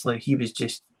 obviously, he was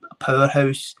just a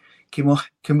powerhouse. Came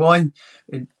on,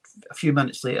 and a few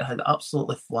minutes later had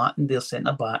absolutely flattened their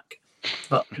centre back.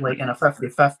 But like in a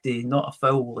 50-50, not a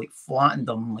foul, like flattened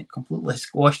them, like completely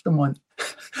squashed them on.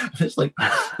 It's like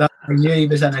that. I knew he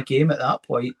was in a game at that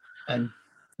point. And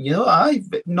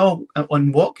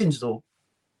on Watkins though,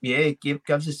 yeah, it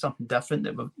gives us something different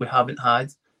that we haven't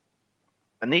had.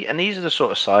 And these are the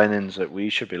sort of signings that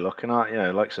we should be looking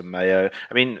at, like some Mayo.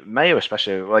 I mean, Mayo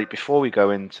especially, like before we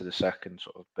go into the second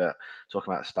sort of bit,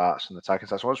 talking about the stats and the attacking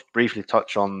stats, I want to briefly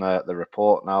touch on the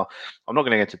report. Now, I'm not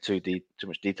going to get into too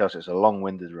much detail, so it's a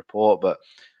long-winded report, but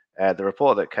the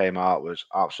report that came out was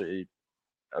absolutely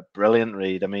a brilliant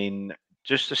read. I mean,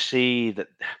 just to see that,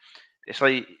 it's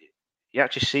like you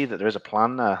actually see that there is a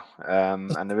plan there, and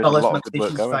there is a lot of good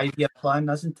work going. 5-year plan,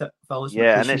 isn't it?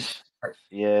 Yeah, and it's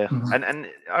and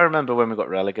I remember when we got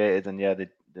relegated, and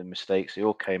the mistakes, they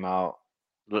all came out,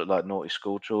 looked like naughty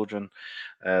school children,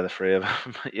 the three of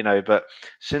them, But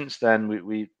since then,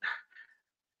 we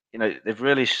they've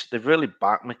really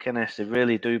backed McInnes. They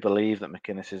really do believe that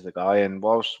McInnes is the guy. And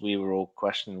whilst we were all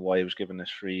questioning why he was given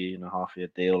this 3.5-year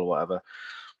deal or whatever,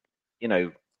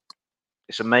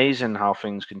 it's amazing how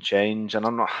things can change. And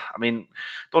don't want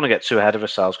to get too ahead of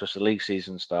ourselves, because the league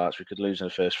season starts. We could lose in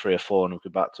the first 3 or 4 and we'll go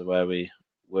back to where we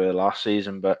were last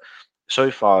season. But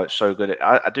so far, it's so good.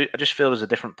 I just feel there's a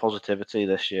different positivity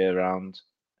this year around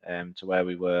to where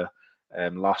we were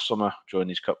last summer during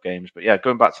these cup games. But yeah,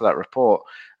 going back to that report,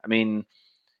 I mean,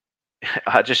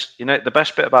 I just, the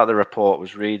best bit about the report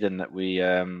was reading that we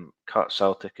cut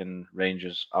Celtic and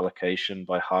Rangers allocation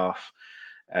by half,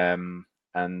 and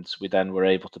we then were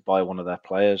able to buy one of their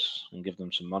players and give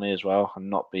them some money as well, and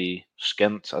not be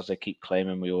skint as they keep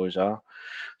claiming we always are.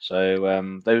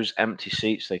 So those empty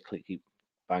seats they keep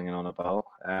banging on about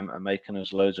are making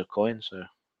us loads of coins.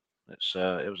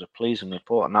 So it was a pleasing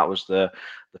report, and that was the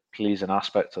pleasing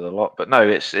aspect of the lot. But no,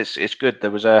 it's good. There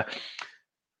was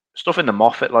stuff in the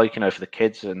Moffat, like, for the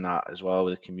kids and that as well,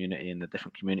 with the community and the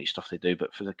different community stuff they do.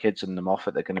 But for the kids in the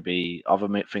Moffat, they're going to be other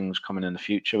things coming in the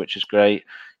future, which is great.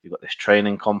 You've got this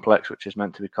training complex, which is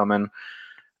meant to be coming.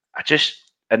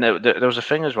 And there was a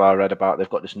thing as well I read about. They've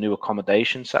got this new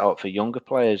accommodation set up for younger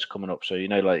players coming up. So,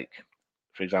 like,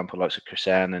 for example, like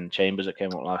Chrisen and Chambers that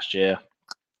came up last year,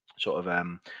 sort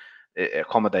of, it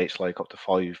accommodates like up to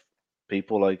 5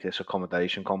 people, like this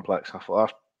accommodation complex. I thought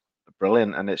that's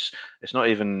brilliant, and it's not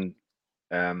even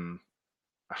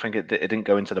I think it didn't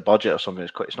go into the budget or something.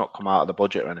 It's not come out of the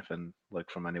budget or anything like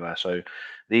from anywhere. So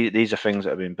these are things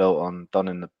that have been done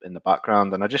in the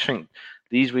background, and I just think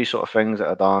these wee sort of things that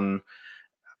are done,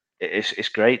 it's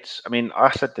great. I mean,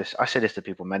 I say this to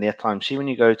people many a time. See, when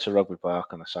you go to Rugby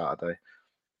Park on a Saturday,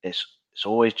 it's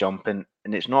always jumping,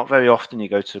 and it's not very often you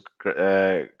go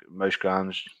to most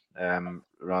grounds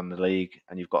around the league,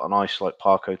 and you've got a nice like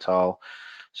park hotel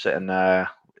sitting there,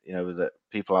 with the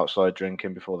people outside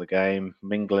drinking before the game,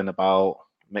 mingling about,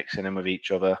 mixing in with each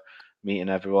other, meeting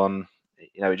everyone.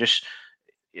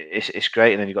 It's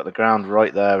great, and then you've got the ground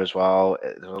right there as well.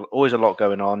 There's always a lot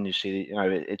going on. You see,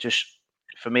 it just,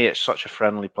 for me, it's such a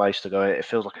friendly place to go. It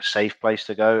feels like a safe place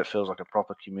to go. It feels like a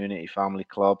proper community family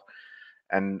club,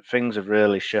 and things have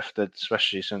really shifted,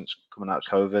 especially since coming out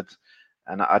of COVID.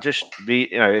 And I just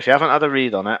if you haven't had a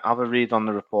read on it, have a read on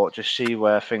the report. Just see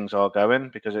where things are going,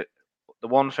 because the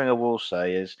one thing I will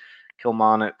say is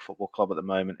Kilmarnock Football Club at the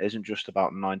moment isn't just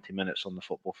about 90 minutes on the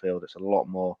football field. It's a lot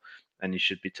more, and you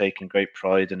should be taking great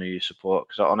pride in who you support.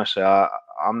 Because honestly,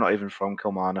 I'm not even from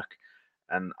Kilmarnock,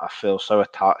 and I feel so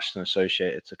attached and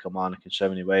associated to Kilmarnock in so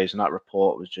many ways. And that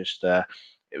report was just I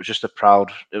was so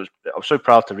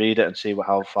proud to read it and see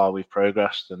how far we've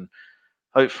progressed, and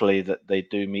hopefully that they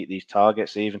do meet these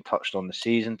targets. They even touched on the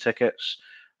season tickets,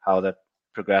 how they're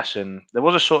progressing. There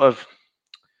was a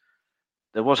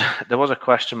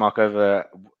question mark over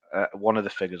one of the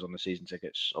figures on the season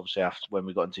tickets, obviously after when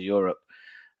we got into Europe.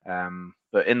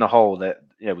 But in the whole,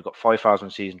 we got 5,000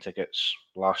 season tickets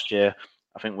last year.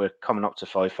 I think we're coming up to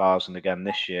 5,000 again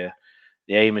this year.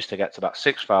 The aim is to get to that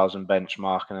 6,000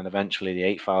 benchmark, and then eventually the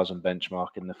 8,000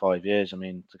 benchmark in the 5 years. I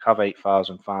mean, to have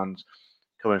 8,000 fans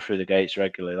coming through the gates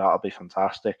regularly, that'll be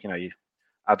fantastic. You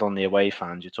add on the away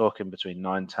fans, you're talking between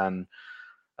 9, 10,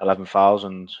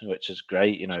 11,000, which is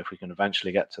great. If we can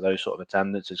eventually get to those sort of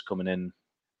attendances coming in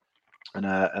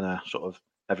a sort of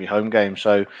every home game.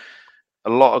 So a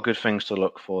lot of good things to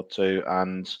look forward to,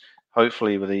 and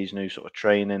hopefully with these new sort of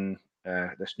training,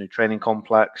 this new training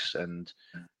complex and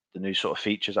the new sort of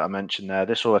features that I mentioned there,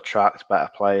 this will attract better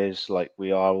players like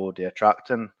we are already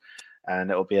attracting.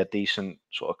 And it'll be a decent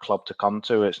sort of club to come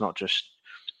to. It's not just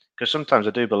because sometimes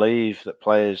I do believe that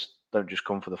players don't just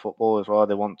come for the football as well.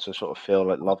 They want to sort of feel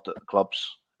like loved at the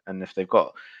clubs. And if they've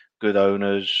got good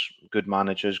owners, good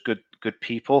managers, good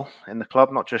people in the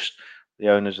club, not just the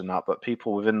owners and that, but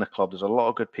people within the club. There's a lot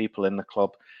of good people in the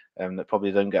club that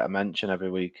probably don't get a mention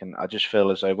every week. And I just feel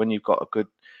as though when you've got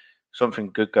something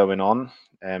good going on,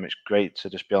 it's great to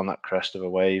just be on that crest of a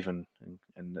wave. And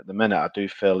at the minute, I do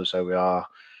feel as though we are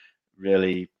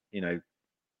really,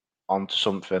 onto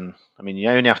something. I mean, you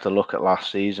only have to look at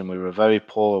last season. We were very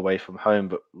poor away from home,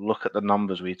 but look at the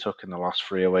numbers we took in the last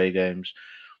 3 away games.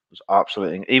 It was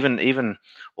absolutely, even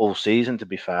all season, to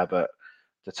be fair, but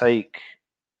to take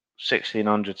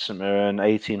 1,600 to St Mirren,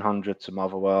 1,800 to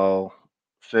Motherwell,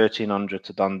 1,300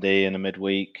 to Dundee in a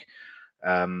midweek,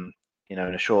 in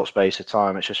a short space of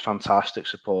time. It's just fantastic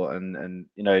support, and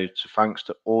thanks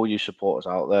to all you supporters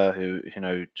out there who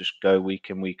just go week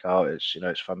in, week out. It's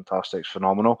it's fantastic, it's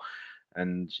phenomenal,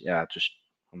 and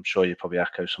I'm sure you probably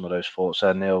echo some of those thoughts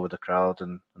there, Neil, with the crowd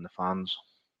and the fans.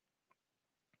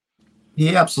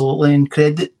 Yeah, absolutely, and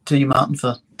credit to you, Martin,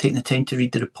 for taking the time to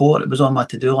read the report. It was on my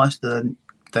to-do list. I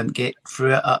didn't get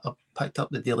through it. I picked up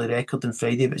the Daily Record on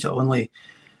Friday, which I only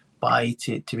buy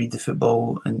to read the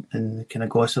football and kind of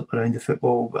gossip around the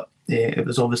football. But it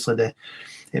was obviously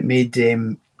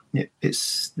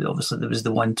it's obviously there was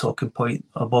the one talking point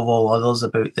above all others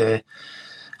about the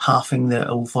halving the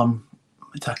Old Firm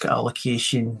ticket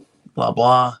allocation, blah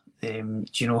blah. I'm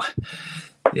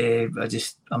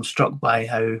struck by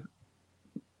how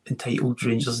entitled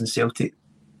Rangers and Celtic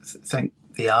think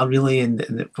They are really,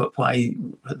 and why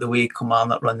the way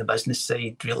Kilmarnock run the business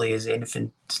side really is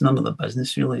anything. It's none of the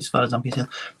business really, as far as I'm concerned.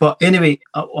 But anyway,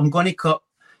 I'm going to cut.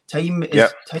 Time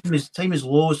is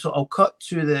low, so I'll cut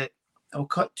to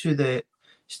the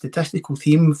statistical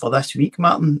theme for this week,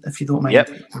 Martin, if you don't mind. Yep.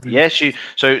 Yes, you.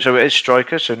 So it is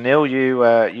striker. So Neil,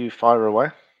 you fire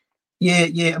away.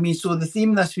 Yeah. I mean, so the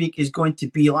theme this week is going to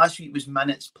be. Last week was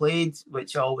minutes played,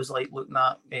 which I always like looking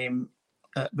at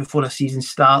before a season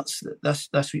starts.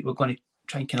 This week we're going to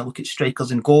try and kind of look at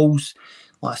strikers and goals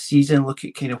last season. Look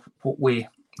at kind of what we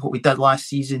did last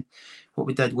season, what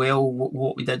we did well,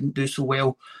 what we didn't do so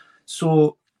well.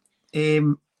 So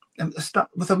start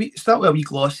with a wee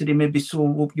glossary maybe.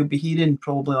 So you'll be hearing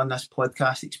probably on this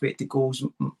podcast expected goals.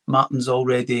 Martin's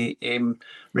already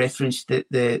referenced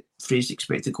the phrase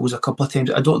expected goals a couple of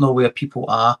times. I don't know where people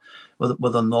are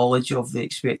with their knowledge of the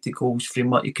expected goals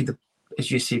framework. You could, as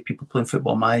you say, people playing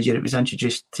Football Manager. It was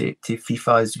introduced to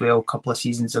FIFA as well a couple of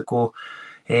seasons ago.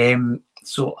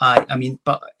 So I mean,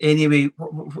 but anyway,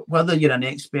 whether you're an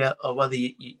expert or whether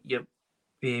you're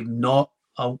not,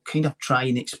 I'll kind of try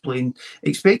and explain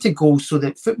expected goals. So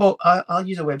that football, I'll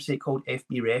use a website called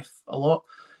FBref a lot,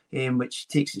 which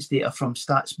takes its data from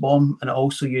StatsBomb, and I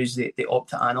also use the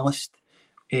Opta Analyst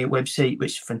website,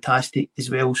 which is fantastic as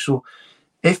well. So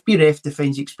FBref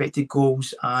defines expected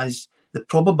goals as the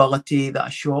probability that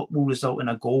a shot will result in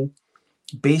a goal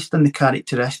based on the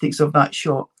characteristics of that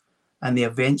shot and the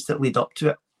events that lead up to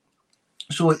it.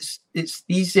 So it's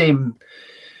these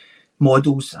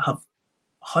models have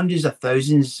hundreds of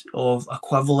thousands of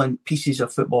equivalent pieces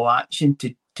of football action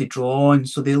to draw on.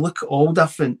 So they look at all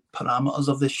different parameters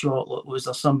of the shot. Was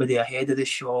there somebody ahead of the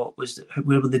shot?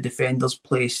 Where were the defenders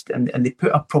placed? And they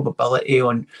put a probability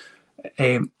on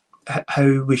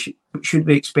how should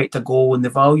we expect a goal, and the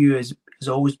value is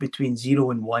always between 0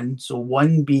 and 1. So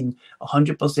 1 being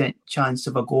 100% chance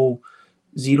of a goal,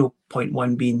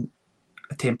 0.1 being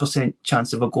a 10%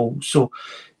 chance of a goal. So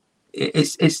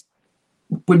it's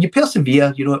when you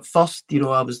persevere, at first,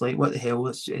 I was like, what the hell?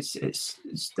 It's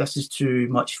this is too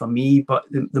much for me. But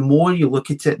the more you look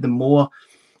at it, the more,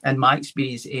 in my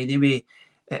experience anyway,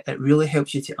 it really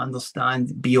helps you to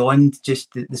understand beyond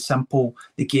just the simple,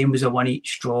 the game was a one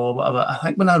each straw, whatever. I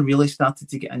think when I really started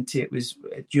to get into it was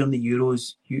during the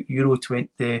Euros, Euro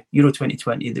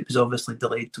 2020, that was obviously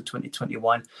delayed to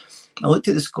 2021. I looked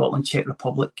at the Scotland-Czech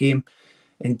Republic game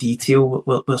in detail,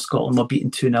 where Scotland were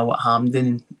beaten 2-0 at Hampden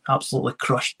and absolutely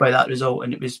crushed by that result.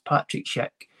 And it was Patrick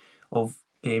Schick of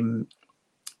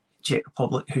Czech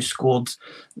Republic who scored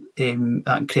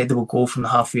that incredible goal from the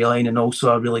halfway line, and also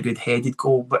a really good headed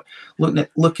goal. But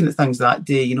looking at things that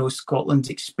day, Scotland's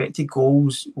expected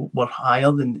goals were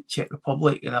higher than the Czech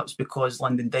Republic, and that was because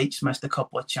Lyndon Dykes missed a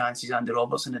couple of chances, Andy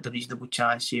Robertson had a reasonable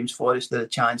chance, James Forrest had a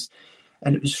chance.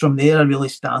 And it was from there I really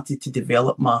started to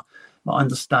develop my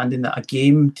understanding that a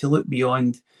game, to look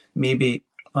beyond maybe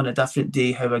on a different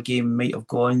day how a game might have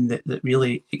gone, that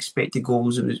really expected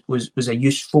goals was a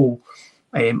useful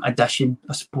addition,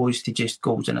 I suppose, to just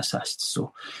goals and assists.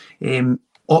 So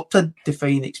Opta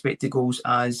define expected goals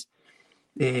as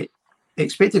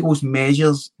expected goals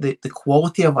measures the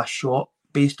quality of a shot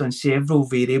based on several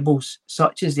variables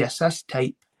such as the assist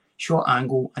type, shot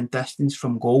angle and distance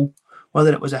from goal,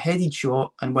 whether it was a headed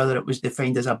shot and whether it was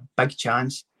defined as a big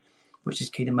chance, which is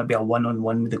kind of maybe a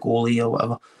one-on-one with the goalie or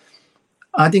whatever.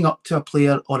 Adding up to a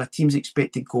player or a team's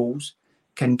expected goals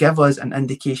can give us an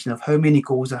indication of how many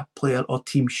goals a player or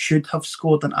team should have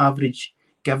scored on average,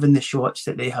 given the shots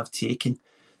that they have taken.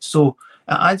 So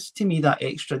it adds to me that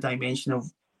extra dimension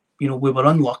of, we were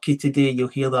unlucky today. You'll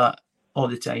hear that all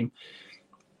the time.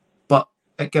 But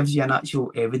it gives you an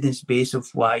actual evidence base of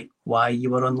why you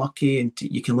were unlucky, and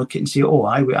you can look at it and say,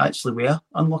 we actually were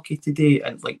unlucky today.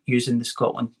 And like using the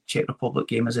Scotland-Czech Republic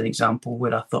game as an example,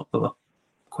 where I thought we were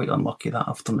quite unlucky that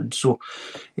afternoon. So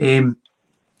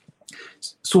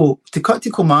to cut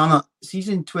to Kilmarnock,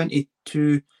 season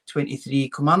 22-23,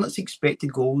 Kilmarnock's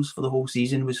expected goals for the whole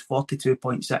season was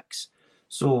 42.6.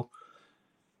 So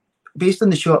based on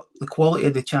the quality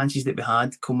of the chances that we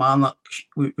had, Kilmarnock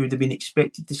would have been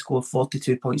expected to score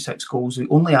 42.6 goals. We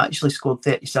only actually scored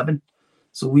 37.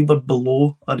 So we were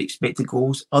below our expected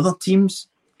goals. Other teams,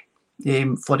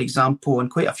 for example, and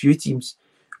quite a few teams,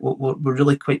 were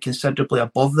really quite considerably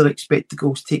above their expected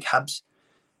goals. Take Hibs.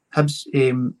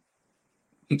 Hibs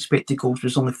expected goals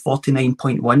was only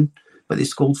 49.1, but they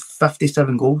scored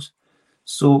 57 goals.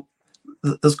 So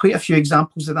there's quite a few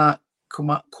examples of that.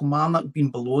 Kilmarnock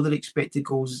being below their expected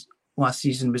goals last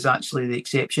season was actually the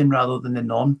exception rather than the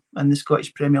norm in the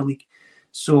Scottish Premier League.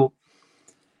 So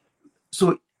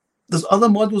there's other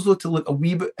models though to look a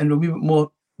wee bit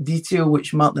more detail,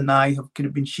 which Martin and I have kind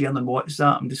of been sharing on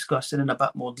WhatsApp and discussing in a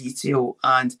bit more detail.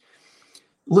 And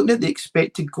looking at the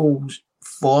expected goals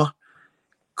for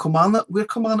Kilmarnock, where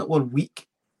Kilmarnock were weak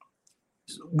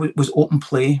was open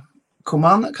play.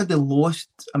 Kilmarnock had the lowest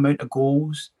amount of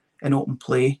goals in open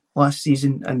play last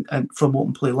season, and from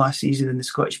open play last season in the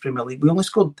Scottish Premier League. We only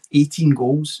scored 18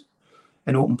 goals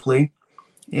in open play.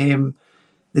 The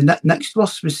next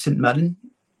worst was St Mirren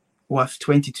with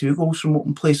 22 goals from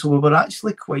open play. So we were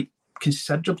actually quite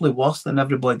considerably worse than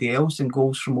everybody else in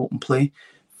goals from open play.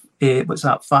 What's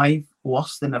that? 5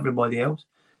 worse than everybody else.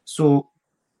 So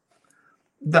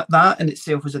that in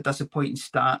itself was a disappointing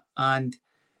stat. And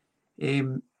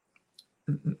the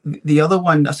other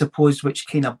one, I suppose, which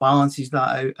kind of balances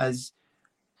that out is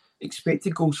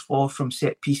expected goals for from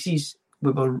set pieces.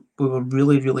 We were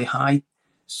really, really high.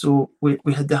 So we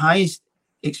had the highest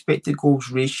expected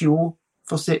goals ratio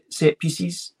for set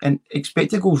pieces, and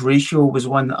expected goals ratio was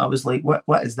one that I was like, what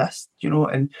is this?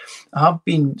 And I have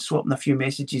been swapping a few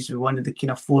messages with one of the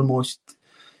kind of foremost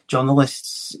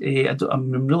journalists.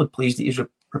 I'm really pleased that he's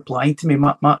replied to me,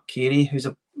 Mark Carey, who's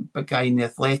a big guy in the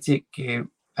Athletic, in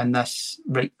this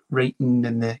writing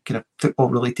in the kind of football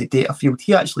related data field.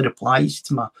 He actually replies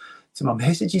to my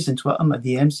messages on Twitter, my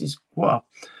DMs. He's what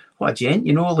a gent,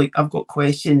 like I've got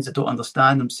questions I don't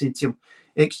understand. I'm saying to him,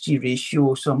 XG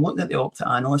ratio. So I'm looking at the Opta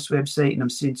Analyst website and I'm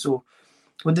saying, so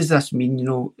what does this mean?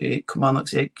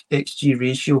 Kilmarnock's XG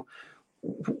ratio.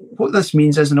 What this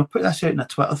means is, and I'll put this out in a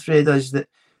Twitter thread, is that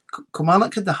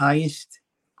Kilmarnock had the highest,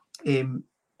 or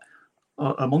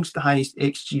amongst the highest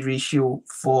XG ratio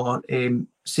for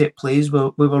set plays.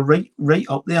 We were right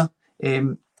up there.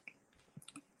 In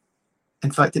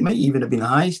fact, it might even have been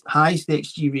the highest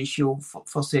XG ratio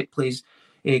for set plays,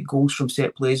 goals from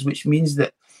set plays, which means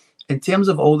that in terms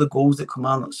of all the goals that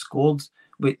Kilmarnock scored,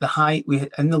 we had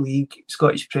in the league,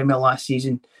 Scottish Premier last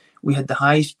season, we had the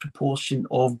highest proportion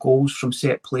of goals from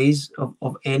set plays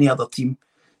of any other team.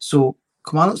 So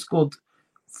Kilmarnock scored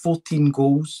 14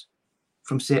 goals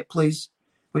from set plays,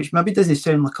 which maybe doesn't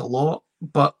sound like a lot,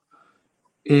 but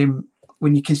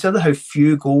when you consider how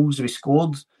few goals we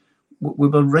scored, we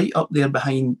were right up there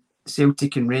behind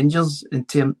Celtic and Rangers in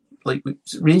terms.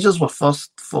 Rangers were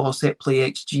first for set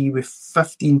play XG with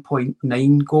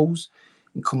 15.9 goals,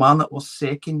 and Kilmarnock was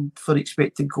second for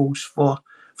expected goals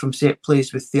from set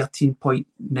plays with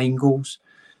 13.9 goals.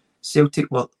 Celtic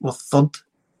were third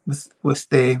with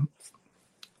the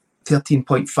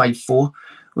 13.54,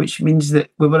 which means that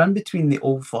we were in between the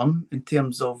old firm in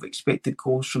terms of expected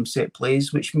goals from set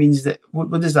plays, which means that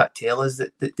what does that tell us?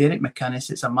 That Derek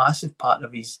McInnes, it's a massive part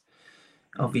of his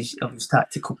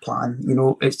tactical plan.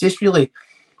 It's just really,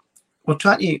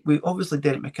 obviously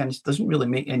Derek McInnes doesn't really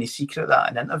make any secret of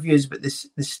that in interviews, but the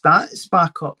stats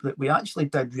back up that we actually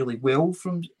did really well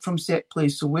from set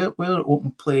plays. So we're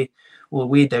open play, we're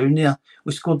way down there.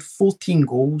 We scored 14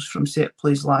 goals from set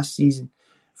plays last season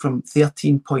from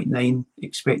 13.9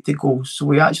 expected goals. So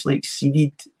we actually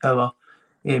exceeded our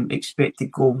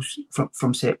expected goals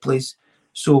from set plays.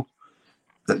 So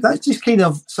that's just kind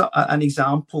of an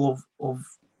example of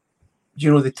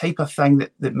the type of thing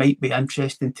that might be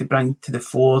interesting to bring to the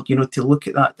fore, to look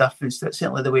at that difference. That's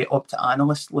certainly the way Opta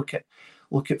Analysts look at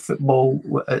football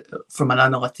from an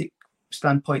analytic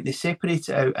standpoint. They separate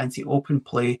it out into open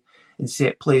play and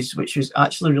set plays, which was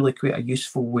actually really quite a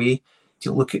useful way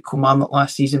to look at Kilmarnock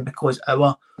last season, because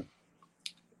our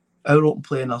open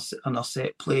play and our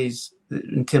set plays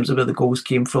in terms of where the goals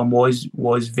came from was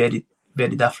very,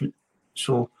 very different.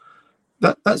 So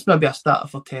that's maybe a starter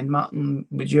for 10. Martin,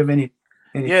 would you have any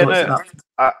thoughts on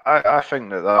that? I think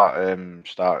that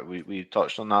start, we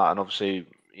touched on that, and obviously,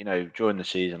 during the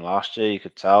season last year, you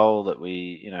could tell that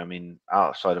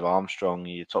outside of Armstrong,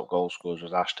 your top goal scorers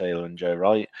was Ash Taylor and Joe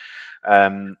Wright.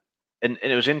 And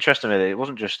it was interesting that it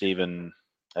wasn't just even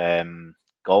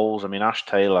goals. Ash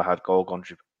Taylor had goal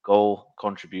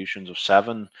contributions of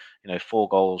 7, 4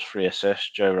 goals, 3 assists.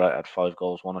 Joe Wright had 5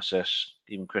 goals, 1 assist.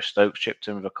 Even Chris Stokes chipped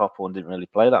in with a couple and didn't really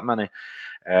play that many.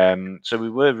 So we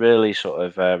were really sort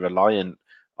of reliant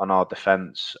on our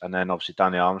defence, and then obviously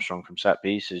Danny Armstrong from set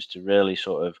pieces to really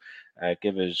sort of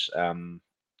give us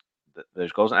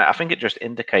those goals. And I think it just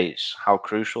indicates how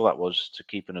crucial that was to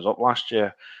keeping us up last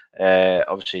year.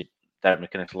 Obviously, Derek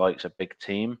McInnes likes a big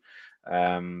team.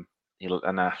 And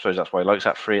I suppose that's why he likes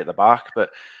that 3 at the back. But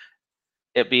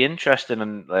it'd be interesting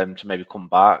to maybe come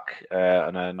back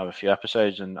on another few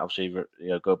episodes and obviously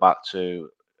go back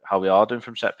to how we are doing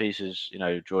from set pieces,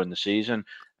 during the season.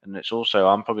 And it's also,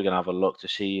 I'm probably going to have a look to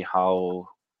see how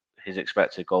his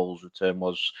expected goals return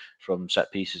was from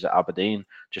set pieces at Aberdeen,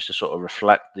 just to sort of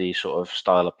reflect the sort of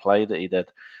style of play that he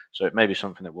did. So it may be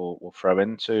something that we'll throw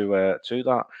into to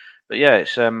that. But yeah,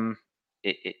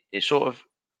 it's sort of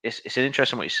it's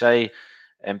interesting what you say.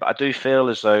 But I do feel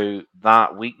as though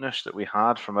that weakness that we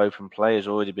had from open play has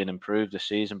already been improved this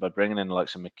season by bringing in like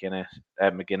some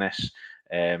McGuinness,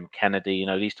 Kennedy,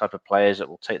 these type of players that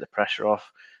will take the pressure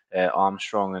off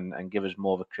Armstrong and give us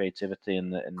more of a creativity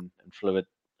and fluid,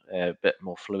 bit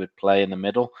more fluid play in the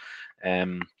middle.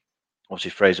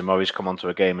 Obviously, Fraser Murray's come onto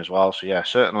a game as well. So yeah,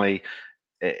 certainly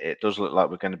it does look like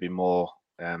we're going to be more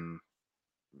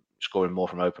scoring more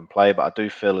from open play. But I do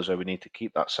feel as though we need to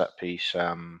keep that set piece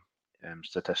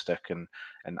statistic and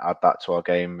add that to our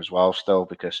game as well still,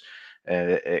 because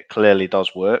it clearly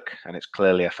does work and it's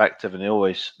clearly effective. And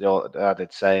the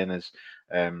added saying is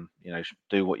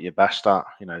do what you're best at,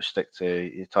 stick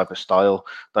to your type of style,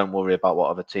 don't worry about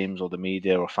what other teams or the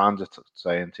media or fans are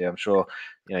saying to you. I'm sure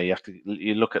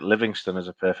you look at Livingston as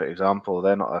a perfect example.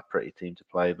 They're not a pretty team to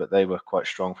play, but they were quite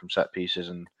strong from set pieces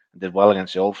and did well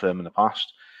against the Old Firm in the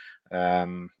past.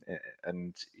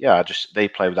 They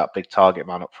play with that big target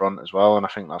man up front as well, and I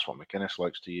think that's what McInnes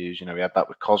likes to use. We had that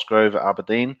with Cosgrove at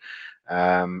Aberdeen,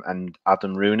 and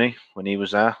Adam Rooney when he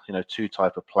was there. Two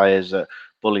type of players that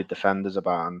bullied defenders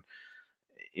about, and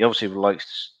he obviously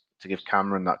likes to give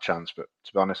Cameron that chance. But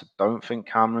to be honest, I don't think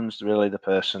Cameron's really the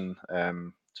person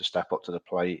to step up to the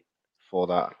plate for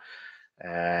that.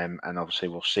 And obviously,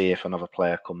 we'll see if another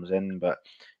player comes in, but.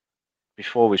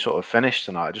 Before we sort of finish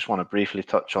tonight, I just want to briefly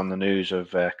touch on the news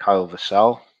of Kyle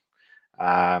Vassell,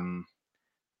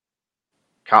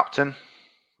 captain.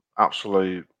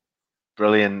 Absolute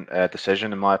brilliant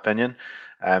decision, in my opinion.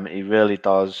 He really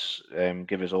does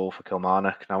give his all for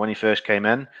Kilmarnock. Now, when he first came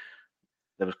in,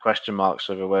 there was question marks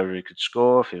over whether he could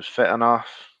score, if he was fit enough.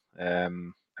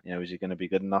 Is he going to be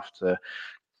good enough to,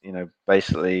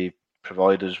 basically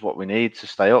provide us what we need to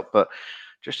stay up? But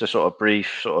just a sort of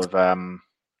brief sort of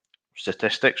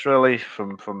statistics really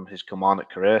from his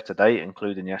Kilmarnock career to date,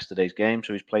 including yesterday's game.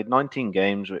 So he's played 19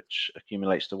 games, which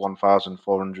accumulates to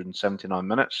 1,479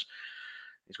 minutes.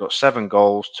 He's got 7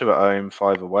 goals, 2 at home,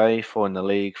 5 away, 4 in the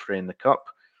league, 3 in the cup,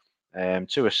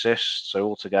 2 assists. So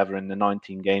altogether in the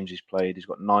 19 games he's played, he's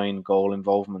got 9 goal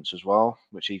involvements as well,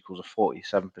 which equals a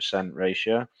 47%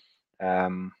 ratio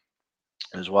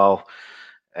as well.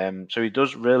 So he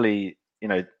does really,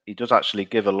 he does actually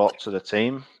give a lot to the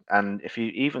team. And if you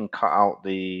even cut out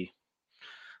the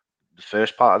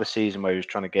first part of the season where he was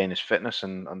trying to gain his fitness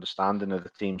and understanding of the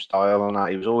team style and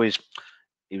that, he was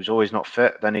always not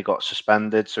fit. Then he got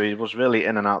suspended, so he was really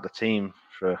in and out of the team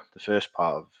for the first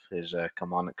part of his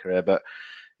Kilmarnock career. But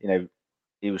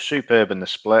he was superb in the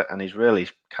split, and he's really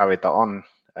carried that on.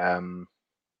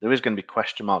 There is going to be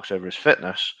question marks over his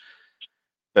fitness,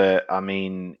 but I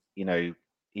mean,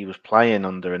 he was playing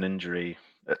under an injury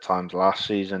at times last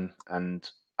season,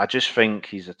 and I just think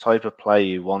he's the type of player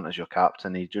you want as your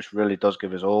captain. He just really does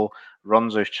give his all,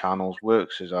 runs those channels,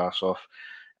 works his ass off,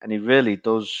 and he really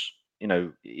does.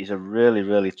 He's a really,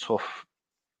 really tough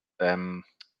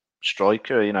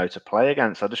striker, to play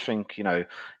against. I just think,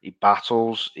 he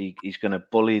battles. He's going to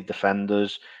bully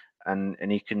defenders, and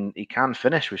he can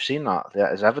finish. We've seen that.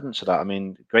 There's evidence of that. I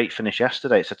mean, great finish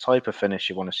yesterday. It's a type of finish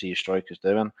you want to see your strikers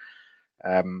doing.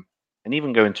 And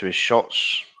even going to his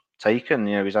shots taken,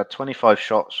 he's had 25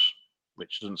 shots,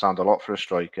 which doesn't sound a lot for a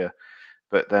striker,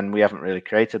 but then we haven't really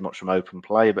created much from open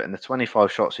play. But in the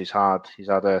 25 shots he's had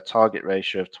a target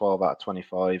ratio of 12 out of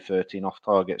 25, 13 off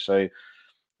target. So,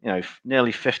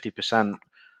 nearly 50%,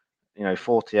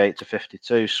 48 to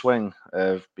 52 swing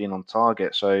of being on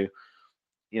target. So,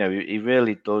 he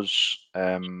really does,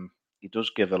 he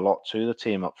does give a lot to the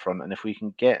team up front. And if we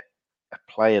can get a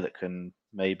player that can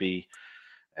maybe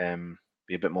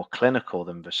be a bit more clinical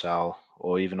than Vassell,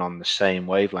 or even on the same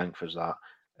wavelength as that,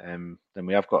 then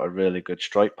we have got a really good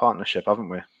strike partnership, haven't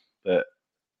we? But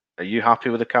are you happy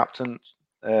with the captain's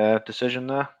decision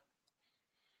there?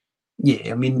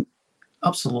 Yeah, I mean,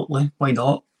 absolutely. Why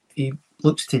not? He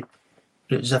looks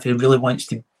as if he really wants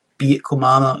to be at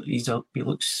Kilmarnock. He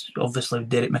looks, obviously,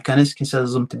 Derek McInnes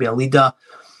considers him to be a leader.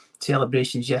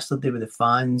 Celebrations yesterday with the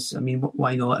fans. I mean,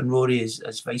 why not? And Rory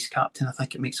as vice captain, I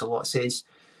think it makes a lot of sense.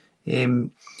 I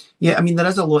mean, there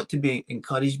is a lot to be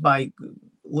encouraged by.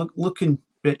 Looking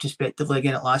retrospectively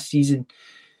again at last season,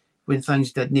 when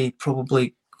things didn't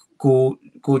probably go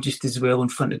just as well in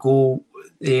front of goal,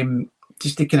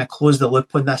 just to kind of close the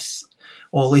loop on this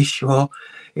Ollie Shaw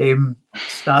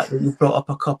stat that you brought up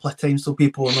a couple of times, so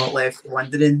people are not left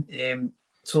wondering.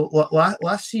 So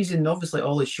last season, obviously,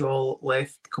 Ollie Shaw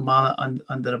left Kilmarnock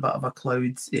under a bit of a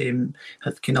cloud.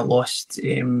 Had kind of lost.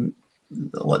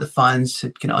 A lot of the fans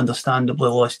had kind of understandably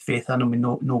lost faith in him, with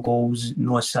no goals,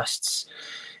 no assists.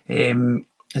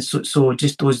 And so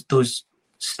just those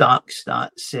stark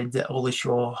stats said that Ollie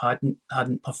Shaw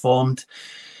hadn't performed.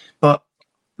 But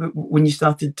when you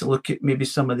started to look at maybe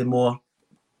some of the more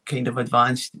kind of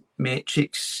advanced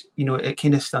metrics, it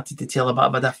kind of started to tell a bit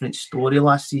of a different story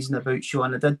last season about Shaw.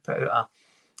 And I did put out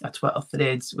a Twitter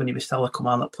thread when he was still a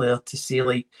Kilmarnock player to say,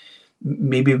 like,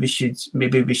 maybe we should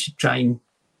try and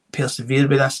persevere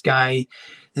with this guy.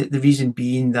 The reason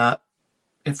being that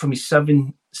from his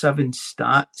seven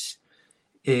starts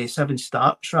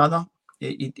rather,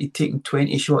 he'd taken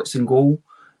 20 shots in goal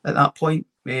at that point,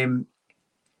 and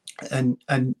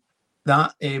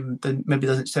that maybe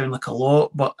doesn't sound like a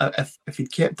lot, but if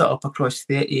he'd kept that up across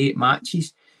 38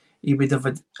 matches, he would have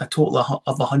had a total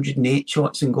of 108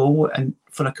 shots in goal. And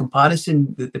for a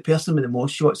comparison, the person with the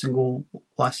most shots in goal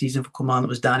last season for Kilmarnock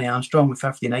was Danny Armstrong with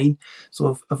 59.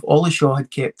 So if Ollie Shaw had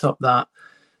kept up that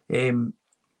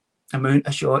amount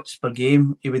of shots per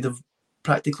game, he would have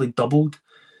practically doubled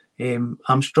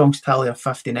Armstrong's tally of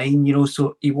 59.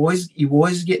 So he was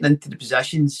getting into the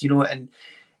positions,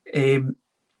 and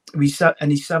we sat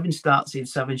in his 7 starts, he had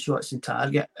 7 shots in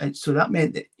target, and so that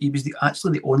meant that he was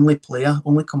actually the only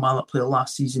Kilmarnock player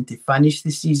last season to finish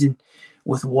the season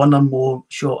with 1 or more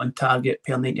shot on target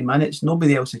per 90 minutes.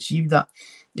 Nobody else achieved that.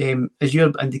 As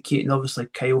you're indicating, obviously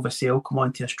Kyle Vassell come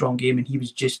on to a strong game, and he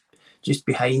was just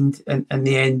behind in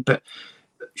the end. But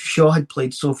Shaw had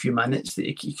played so few minutes that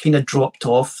he kind of dropped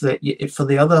off. That for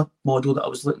the other model that I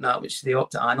was looking at, which is the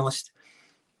Opta Analyst,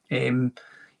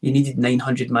 you needed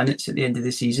 900 minutes at the end of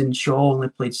the season. Shaw only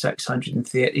played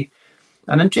 630.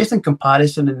 An interesting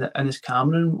comparison in his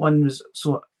Cameron one was,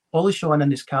 so Ollie Shaw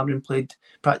and his Cameron played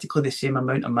practically the same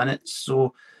amount of minutes.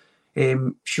 So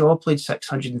Shaw played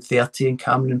 630 and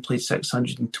Cameron played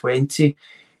 620.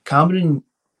 Cameron,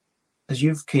 as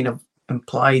you've kind of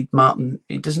implied, Martin,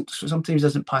 he sometimes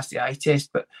doesn't pass the eye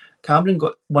test, but Cameron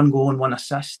got 1 goal and 1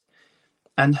 assist.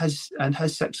 And his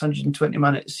 620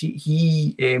 minutes,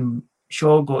 he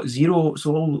Shaw got 0.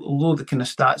 So although the kind of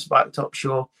stats backed up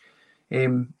Shaw,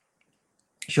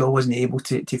 Shaw wasn't able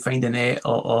to find a net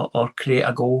or create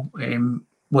a goal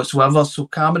whatsoever. So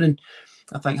Cameron,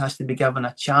 I think, has to be given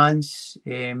a chance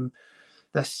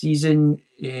this season.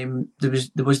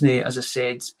 There wasn't, as I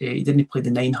said, he didn't play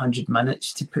the 900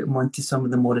 minutes to put him onto some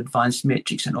of the more advanced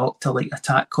metrics in Opta, like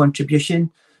attack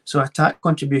contribution. So attack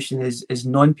contribution is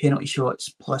non-penalty shots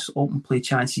plus open play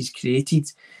chances created.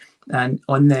 And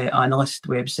on the analyst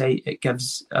website, it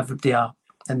gives everybody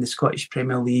in the Scottish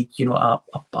Premier League, a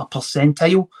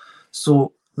percentile.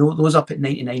 So those up at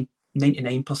 99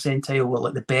 percentile were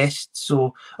like the best.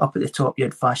 So up at the top, you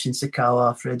had Fashion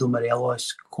Sakala, Fredo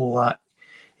Morelos, Kolak,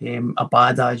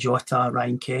 Abada, Jota,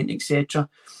 Ryan Kent, etc.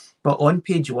 But on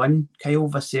page 1, Kyle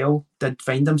Vassell did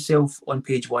find himself on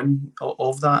page 1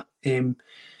 of that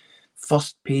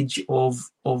first page of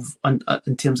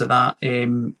in terms of that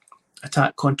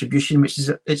attack contribution, which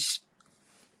is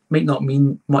might not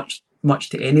mean much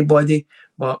to anybody,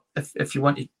 but if you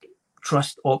want to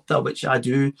trust Opta, which I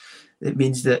do, it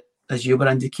means that, as you were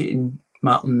indicating,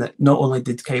 Martin, that not only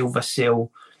did Kyle Vassell,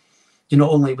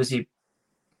 not only was he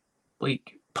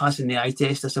like passing the eye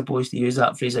test, I suppose, to use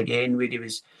that phrase again, where he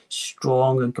was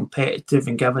strong and competitive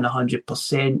and given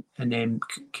 100%, and then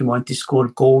came on to score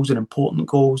goals and important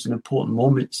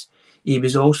moments. He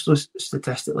was also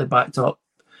statistically backed up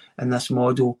in this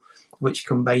model, which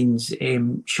combines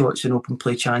shots and open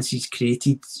play chances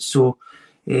created. So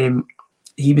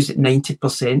he was at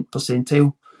 90%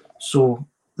 percentile. So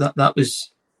that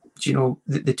was,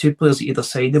 the 2 players at either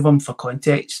side of him, for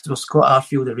context, were Scott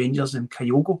Arfield of Rangers and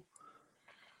Kyogo.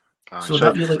 So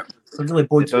that really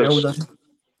bodes well, doesn't it?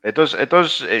 It does.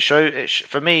 It shows.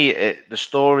 For me, the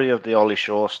story of the Ollie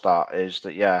Shaw start is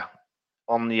that,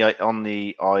 on the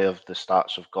eye of the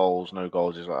stats of goals, no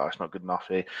goals is like, that's not good enough.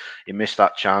 He missed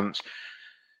that chance.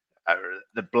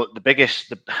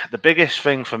 The biggest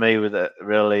thing for me with it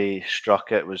really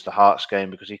struck it was the Hearts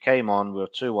game, because he came on, we were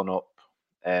 2-1 up,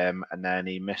 and then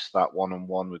he missed that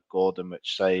 1-on-1 with Gordon,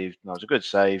 which saved. It was a good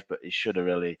save, but he should have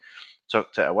really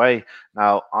tucked it away.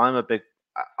 Now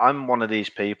I'm one of these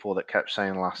people that kept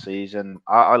saying last season,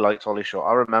 I liked Ollie Shaw.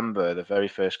 I remember the very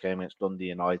first game against Dundee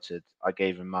United, I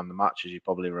gave him man the match, as you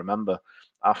probably remember.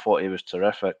 I thought he was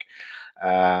terrific.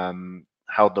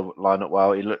 Held the line up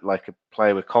well. He looked like a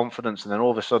player with confidence, and then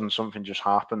all of a sudden something just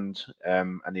happened,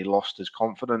 and he lost his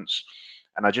confidence.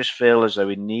 And I just feel as though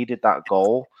he needed that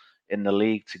goal in the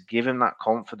league to give him that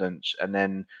confidence. And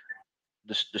then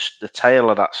the tail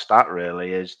of that stat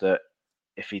really is that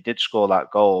if he did score that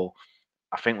goal,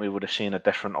 I think we would have seen a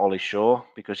different Ollie Shaw,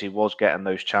 because he was getting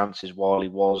those chances while he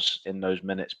was in those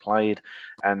minutes played.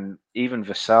 And even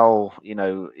Vassell,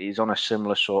 he's on a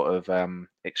similar sort of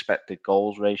expected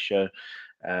goals ratio,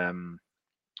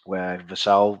 where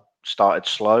Vassell started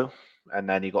slow and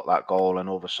then he got that goal, and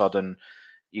all of a sudden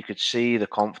you could see the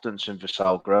confidence in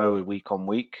Vassell grow week on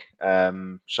week.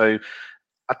 So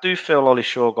I do feel Ollie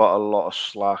Shaw got a lot of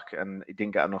slack and he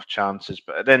didn't get enough chances.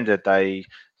 But at the end of the day,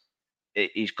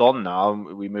 he's gone now.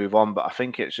 We move on. But I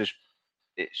think it's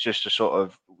just a sort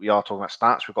of, we are talking about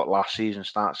stats. We've got last season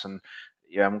stats, and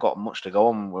yeah, haven't got much to go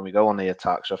on when we go on the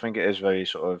attack. So I think it is very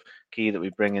sort of key that we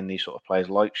bring in these sort of players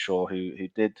like Shaw, who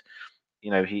did,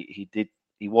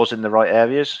 he was in the right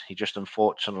areas. He just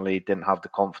unfortunately didn't have the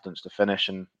confidence to finish,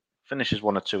 and finishes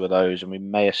one or two of those, and we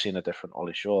may have seen a different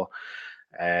Ollie Shaw.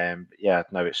 Yeah,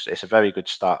 no, it's a very good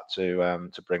start to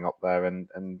bring up there, and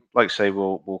like I say,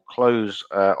 we'll close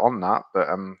on that. But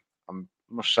I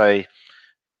must say,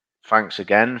 thanks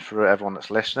again for everyone that's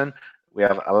listening. We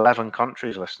have 11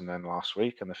 countries listening in last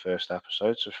week in the first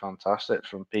episode, so fantastic.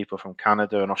 From people from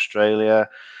Canada and Australia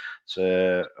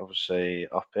to obviously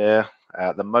up here.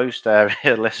 The most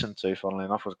area listened to, funnily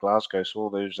enough, was Glasgow. So all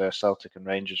those Celtic and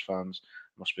Rangers fans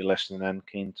must be listening in,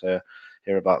 keen to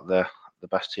hear about the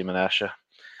best team in Ayrshire.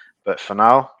 But for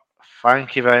now,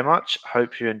 thank you very much.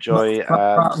 Hope you enjoy.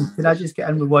 Can I just get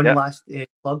in with one last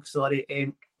plug? Sorry.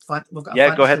 We've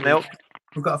got go ahead, Neil.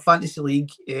 We've got a fantasy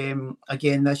league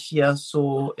again this year.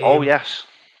 So yes.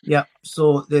 Yeah,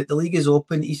 so the league is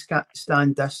open, East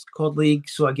Stand Discord League.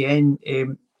 So again,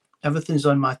 everything's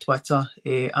on my Twitter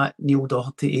at Neil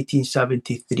Doherty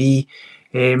 1873.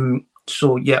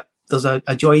 So yeah, there's a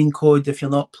join code if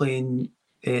you're not playing.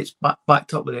 It's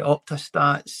backed up with the Opta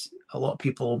stats. A lot of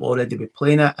people will already be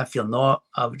playing it. If you're not,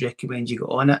 I would recommend you go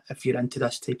on it if you're into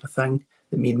this type of thing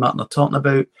that me and Martin are talking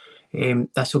about.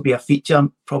 This will be a feature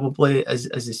probably as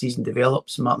the season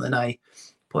develops. Martin and I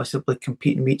possibly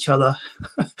competing with each other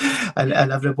and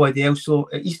everybody else. So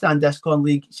East End Discord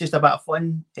League, it's just a bit of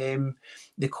fun.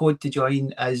 The code to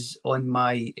join is on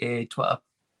my Twitter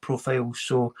profile.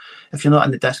 So if you're not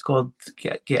in the Discord,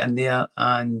 get in there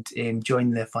and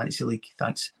join the Fantasy League.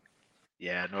 Thanks.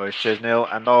 Yeah, no worries. Cheers, Neil.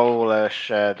 And I'll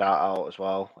share that out as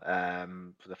well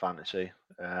for the Fantasy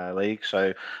League.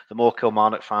 So the more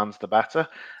Kilmarnock fans, the better.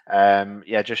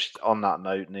 Yeah, just on that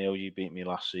note, Neil, you beat me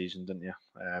last season, didn't you?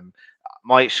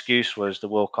 My excuse was the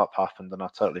World Cup happened and I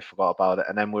totally forgot about it.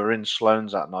 And then we were in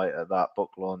Sloane's that night at that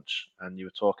book launch and you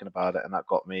were talking about it, and that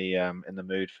got me in the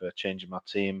mood for changing my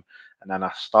team. And then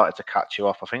I started to catch you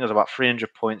up. I think I was about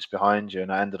 300 points behind you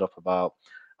and I ended up about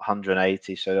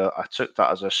 180. So I took that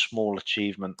as a small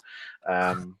achievement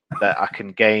that I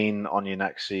can gain on you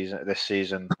this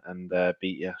season, and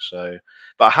beat you. So,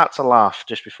 but I had to laugh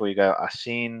just before you go. I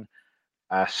seen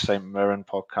St. Mirren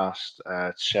podcast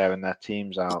sharing their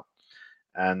teams out,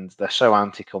 and they're so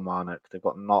anti-Kilmarnock. They've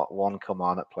got not one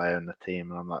Kilmarnock player in the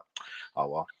team, and I'm like, oh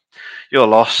well, your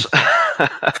loss.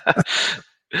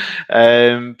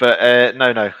 But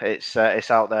no, it's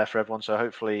out there for everyone. So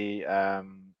hopefully, the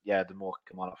more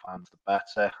Kilmarnock fans, the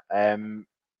better.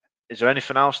 Is there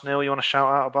anything else, Neil, you want to shout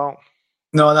out about?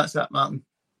 No, that's it, Martin.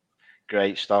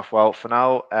 Great stuff. Well, for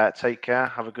now, take care.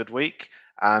 Have a good week,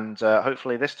 and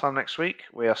hopefully this time next week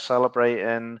we are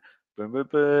celebrating. Boom, boom,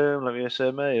 boom. Let me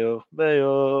say Mayo,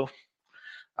 Mayo.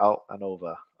 Out and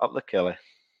over. Up the Killie.